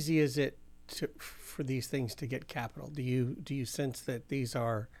 How easy is it for these things to get capital? Do you sense that these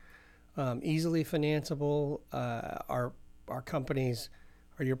are easily financeable? Are companies,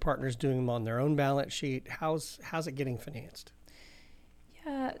 are your partners doing them on their own balance sheet? How's it getting financed?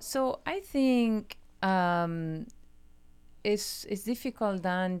 Yeah, so I think it's difficult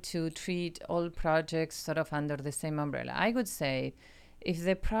then to treat all projects sort of under the same umbrella. I would say if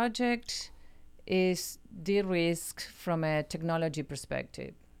the project is de-risked from a technology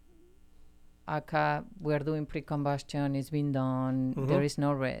perspective, aka we're doing pre-combustion, it's been done, Mm-hmm. there is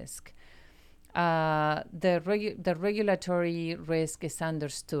no risk. The regulatory risk is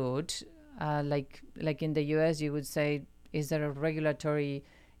understood. Like in the US, you would say, is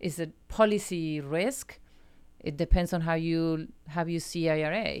it policy risk? It depends on how you see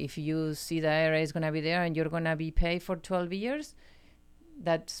IRA. If you see the IRA is going to be there and you're going to be paid for 12 years,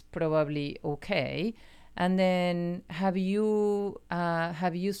 that's probably okay. And then have you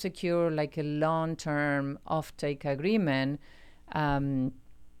secured like a long-term offtake agreement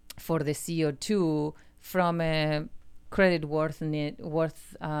for the CO2 from a credit worth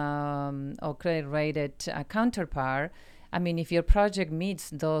or credit rated counterpart? I mean, if your project meets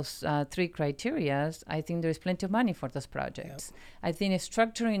those three criteria, I think there's plenty of money for those projects. Yep. I think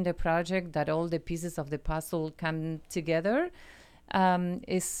structuring the project that all the pieces of the puzzle come together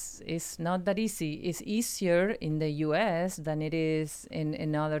is not that easy. It's easier in the U.S. than it is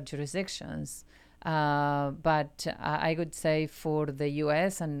in other jurisdictions. But I would say for the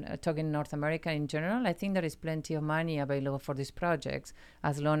U.S. and talking North America in general, I think there is plenty of money available for these projects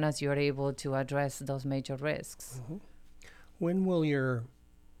as long as you're able to address those major risks. Mm-hmm. When will your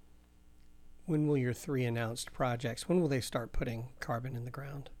three announced projects, when will they start putting carbon in the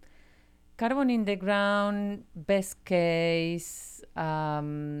ground? Carbon in the ground, best case,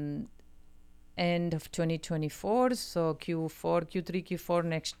 end of 2024, so Q3, Q4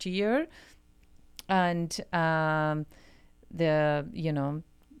 next year. And the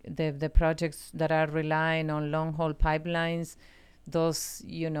projects that are relying on long-haul pipelines, those,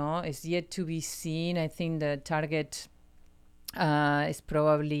 is yet to be seen. I think the target is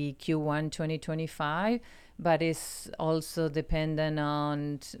probably Q1 2025. but it's also dependent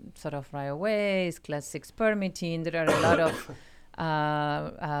on sort of right of ways, Class 6 permitting. There are a lot of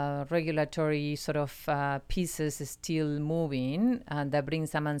regulatory sort of pieces still moving, and that brings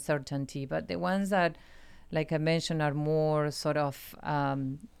some uncertainty. But the ones that, like I mentioned, are more sort of,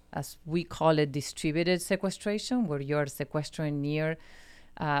 as we call it, distributed sequestration, where you're sequestering near,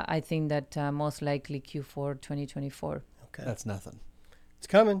 I think that most likely Q4 2024. Okay. That's nothing. It's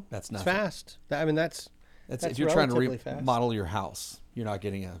coming. That's nothing. It's fast. I mean, that's if you're trying to relatively remodel your house, you're not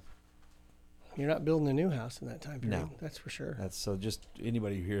getting You're not building a new house in that time period. No. That's for sure. That's so just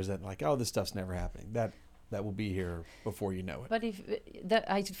anybody who hears that like, oh, this stuff's never happening. That will be here before you know it. But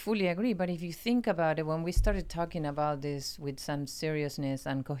I fully agree. But if you think about it, when we started talking about this with some seriousness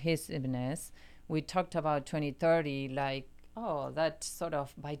and cohesiveness, we talked about 2030, like, oh, that's sort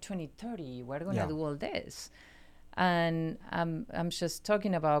of by 2030, we're going to do all this. And I'm just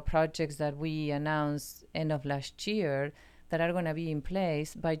talking about projects that we announced end of last year that are going to be in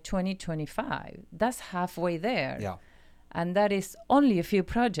place by 2025. That's halfway there. Yeah. And that is only a few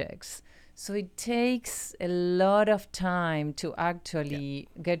projects. So it takes a lot of time to actually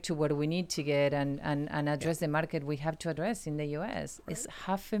get to where we need to get and address the market we have to address in the U.S. Right. It's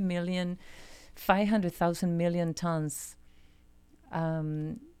 500,000 million tons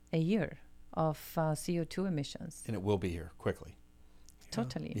a year of CO2 emissions. And it will be here quickly.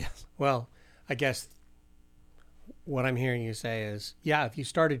 Totally. Yes. Well, I guess what I'm hearing you say is, if you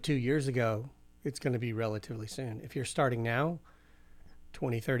started 2 years ago, it's going to be relatively soon. If you're starting now,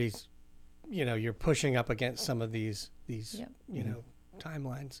 2030s, you're pushing up against some of these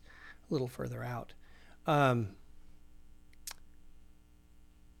timelines a little further out.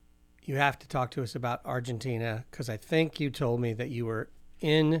 You have to talk to us about Argentina, because I think you told me that you were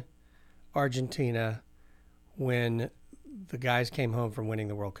in Argentina when the guys came home from winning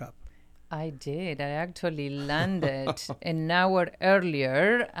the World Cup. I did. I actually landed an hour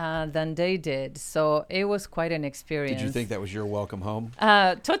earlier than they did. So it was quite an experience. Did you think that was your welcome home?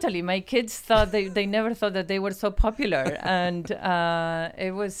 Totally. My kids thought they never thought that they were so popular. And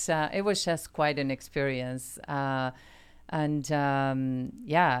it was just quite an experience.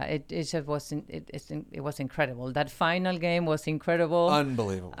 It just was incredible. That final game was incredible.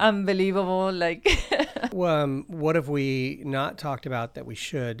 Unbelievable. Like, what have we not talked about that we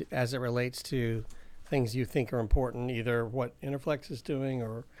should, as it relates to things you think are important, either what Enerflex is doing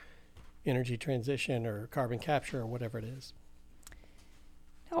or energy transition or carbon capture or whatever it is?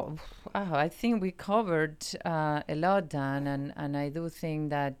 I think we covered a lot, Dan, and I do think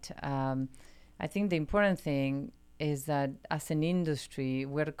that I think the important thing is that as an industry,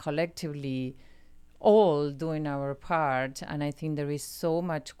 we're collectively all doing our part. And I think there is so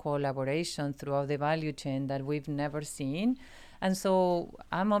much collaboration throughout the value chain that we've never seen. And so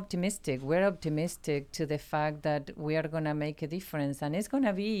I'm optimistic. We're optimistic to the fact that we are going to make a difference. And it's going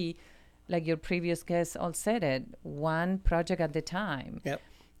to be, like your previous guests all said it, one project at a time. Yep.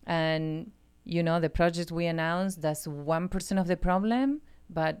 And, the project we announced, that's 1% of the problem.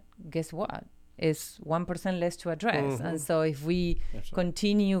 But guess what? Is 1% less to address. Mm-hmm. And so if we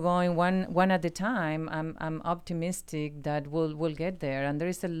continue going one at a time, I'm optimistic that we'll get there. And there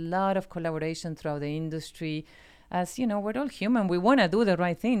is a lot of collaboration throughout the industry. As we're all human. We want to do the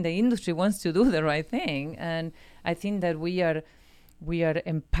right thing. The industry wants to do the right thing. And I think that we are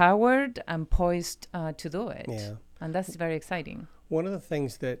empowered and poised to do it. Yeah. And that's very exciting. One of the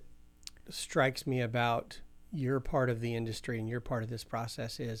things that strikes me about your part of the industry and your part of this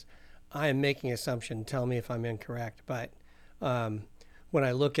process is, I am making an assumption, tell me if I'm incorrect, but when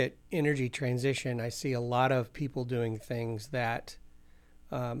I look at energy transition, I see a lot of people doing things that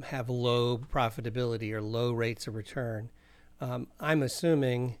have low profitability or low rates of return. I'm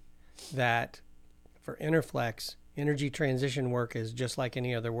assuming that for Enerflex, energy transition work is just like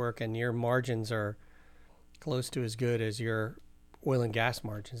any other work, and your margins are close to as good as your oil and gas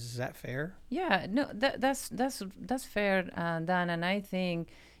margins. Is that fair? Yeah, no, that's fair, Dan, and I think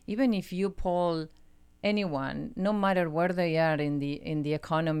even if you poll anyone, no matter where they are in the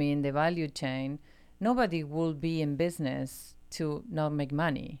economy, in the value chain, nobody will be in business to not make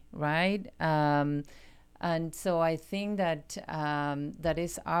money, right? And so I think that that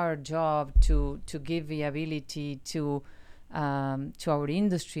is our job to give viability to our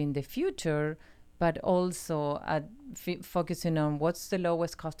industry in the future, but also focusing on what's the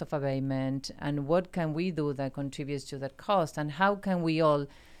lowest cost of abatement and what can we do that contributes to that cost, and how can we all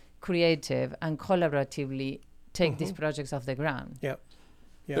creative and collaboratively take these projects off the ground. Yep.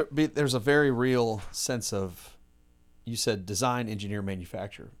 There's a very real sense of, you said design, engineer,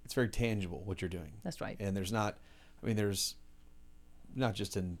 manufacture. It's very tangible what you're doing. That's right. And there's not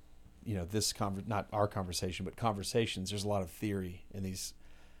just in this not our conversation, but conversations, there's a lot of theory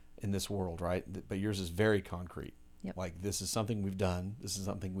in this world, right? But yours is very concrete. Yep. Like, this is something we've done. This is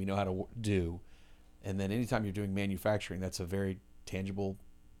something we know how to do. And then anytime you're doing manufacturing, that's a very tangible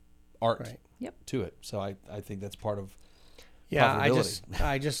art to it. So I think that's part of profitability.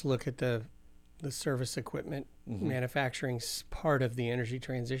 I just look at the service equipment manufacturing part of the energy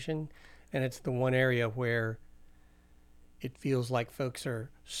transition, and it's the one area where it feels like folks are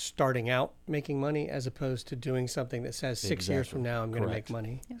starting out making money as opposed to doing something that says 6 years from now I'm going to make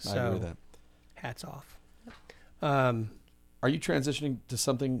money. Yeah. So I agree with that. hats off. Are you transitioning to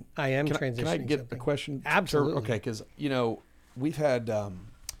something? I am transitioning. Can I get something. a question? Absolutely. Okay, because we've had the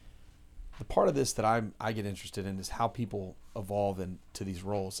part of this that I get interested in is how people evolve into these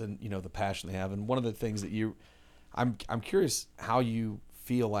roles, and the passion they have. And one of the things that I'm curious how you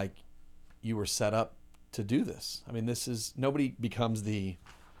feel like you were set up to do this. I mean, this is, nobody becomes the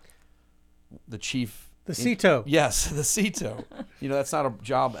chief. The CETO. Yes, the CETO. That's not a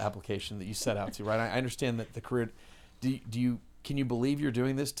job application that you set out to, right? I understand that the career. Can you believe you're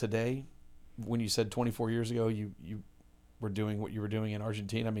doing this today? When you said 24 years ago you were doing what you were doing in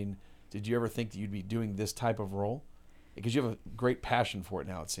Argentina, I mean, did you ever think that you'd be doing this type of role? Because you have a great passion for it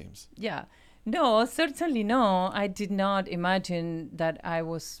now, it seems. Yeah. No, certainly no. I did not imagine that I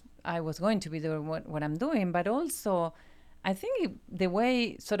was going to be doing what I'm doing, but also I think the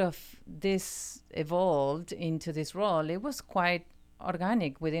way sort of this evolved into this role, it was quite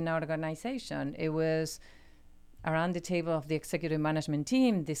organic within our organization. It was around the table of the executive management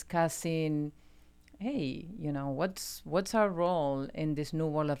team discussing, hey, what's our role in this new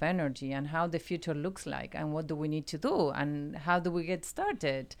world of energy, and how the future looks like, and what do we need to do, and how do we get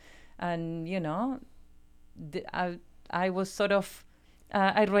started? And I was sort of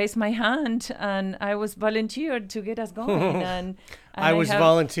I raised my hand and I was volunteered to get us going. and I was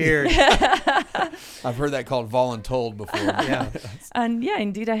volunteered. I've heard that called voluntold before. Yeah. And yeah,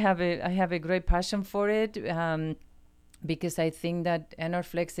 indeed, I have a great passion for it, because I think that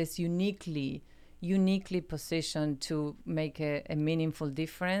Enerflex is uniquely positioned to make a meaningful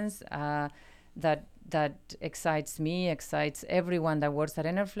difference that excites me, excites everyone that works at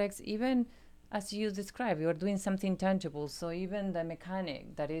Enerflex. Even as you described, you are doing something tangible. So even the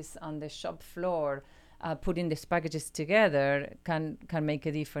mechanic that is on the shop floor putting these packages together can make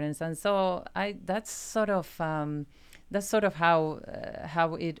a difference. And so that's sort of how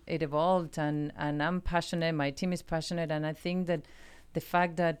it evolved. And I'm passionate. My team is passionate, and I think that the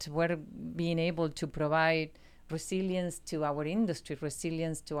fact that we're being able to provide resilience to our industry,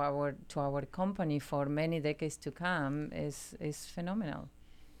 resilience to our company for many decades to come is phenomenal.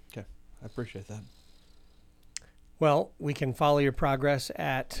 Okay, I appreciate that. Well, we can follow your progress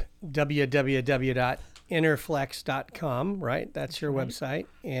at www.enerflex.com, right? That's your website.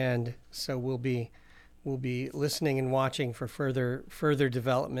 And so we'll be listening and watching for further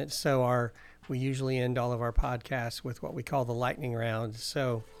development. So we usually end all of our podcasts with what we call the lightning round.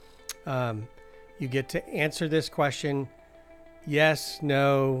 So you get to answer this question, yes,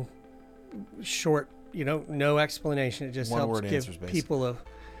 no, short, no explanation. It just helps give answers, people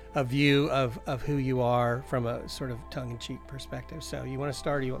a view of who you are from a sort of tongue-in-cheek perspective. So you want to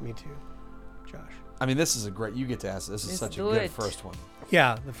start, or you want me to, Josh? I mean, this is you get to ask. This is such a good first one.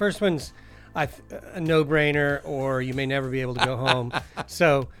 Yeah, the first one's a no-brainer, or you may never be able to go home.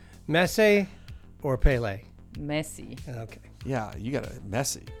 So, Messi or Pele? Messi. Okay. Yeah, you got a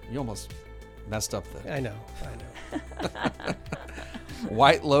Messi. You almost messed up I know.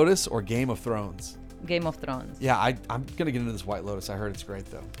 White Lotus or Game of Thrones? Game of Thrones. Yeah, I'm going to get into this White Lotus. I heard it's great,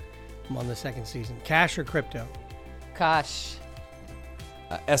 though. I'm on the second season. Cash or crypto? Cash.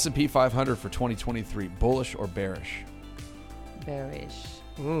 S&P 500 for 2023, bullish or bearish? Bearish.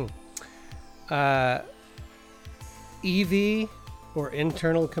 EV or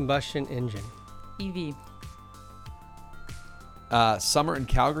internal combustion engine? EV. Summer in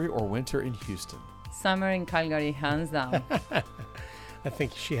Calgary or winter in Houston? Summer in Calgary, hands down. I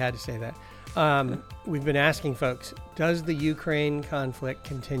think she had to say that. We've been asking folks, does the Ukraine conflict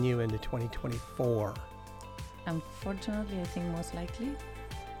continue into 2024? Unfortunately, I think most likely.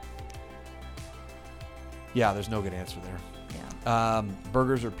 Yeah, there's no good answer there. Yeah.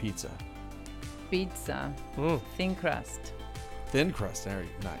 Burgers or pizza? Pizza. Thin crust. Thin crust. There,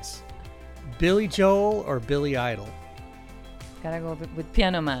 nice. Billy Joel or Billy Idol? Gotta go with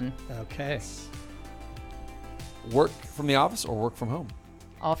Piano Man. Okay. Work from the office or work from home?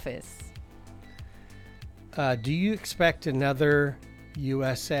 Office. Do you expect another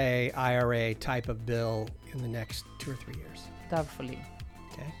USA IRA type of bill in the next 2 or 3 years? Doubtfully.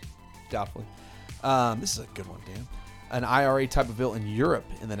 Okay. Doubtfully. This is a good one, Dan. an IRA type of bill in Europe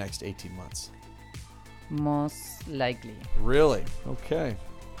in the next 18 months? Most likely. Really? Okay.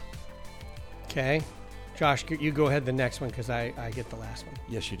 Okay. Josh, you go ahead the next one because I get the last one.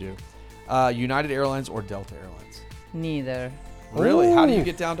 Yes, you do. United Airlines or Delta Airlines? Neither. Really? How do you Ooh.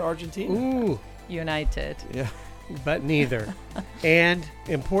 get down to Argentina? Ooh, United. Yeah. but neither. And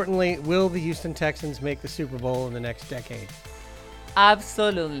importantly, will the Houston Texans make the Super Bowl in the next decade?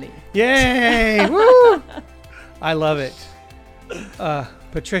 Absolutely. Yay! Woo! I love it.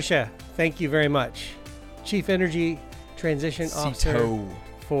 Patricia, thank you very much. Chief Energy Transition Officer CETO.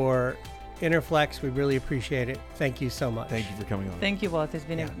 for Enerflex. We really appreciate it. Thank you so much. Thank you for coming on. Thank you both. It's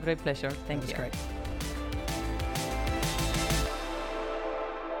been Yeah. a great pleasure. Thank That was you. great.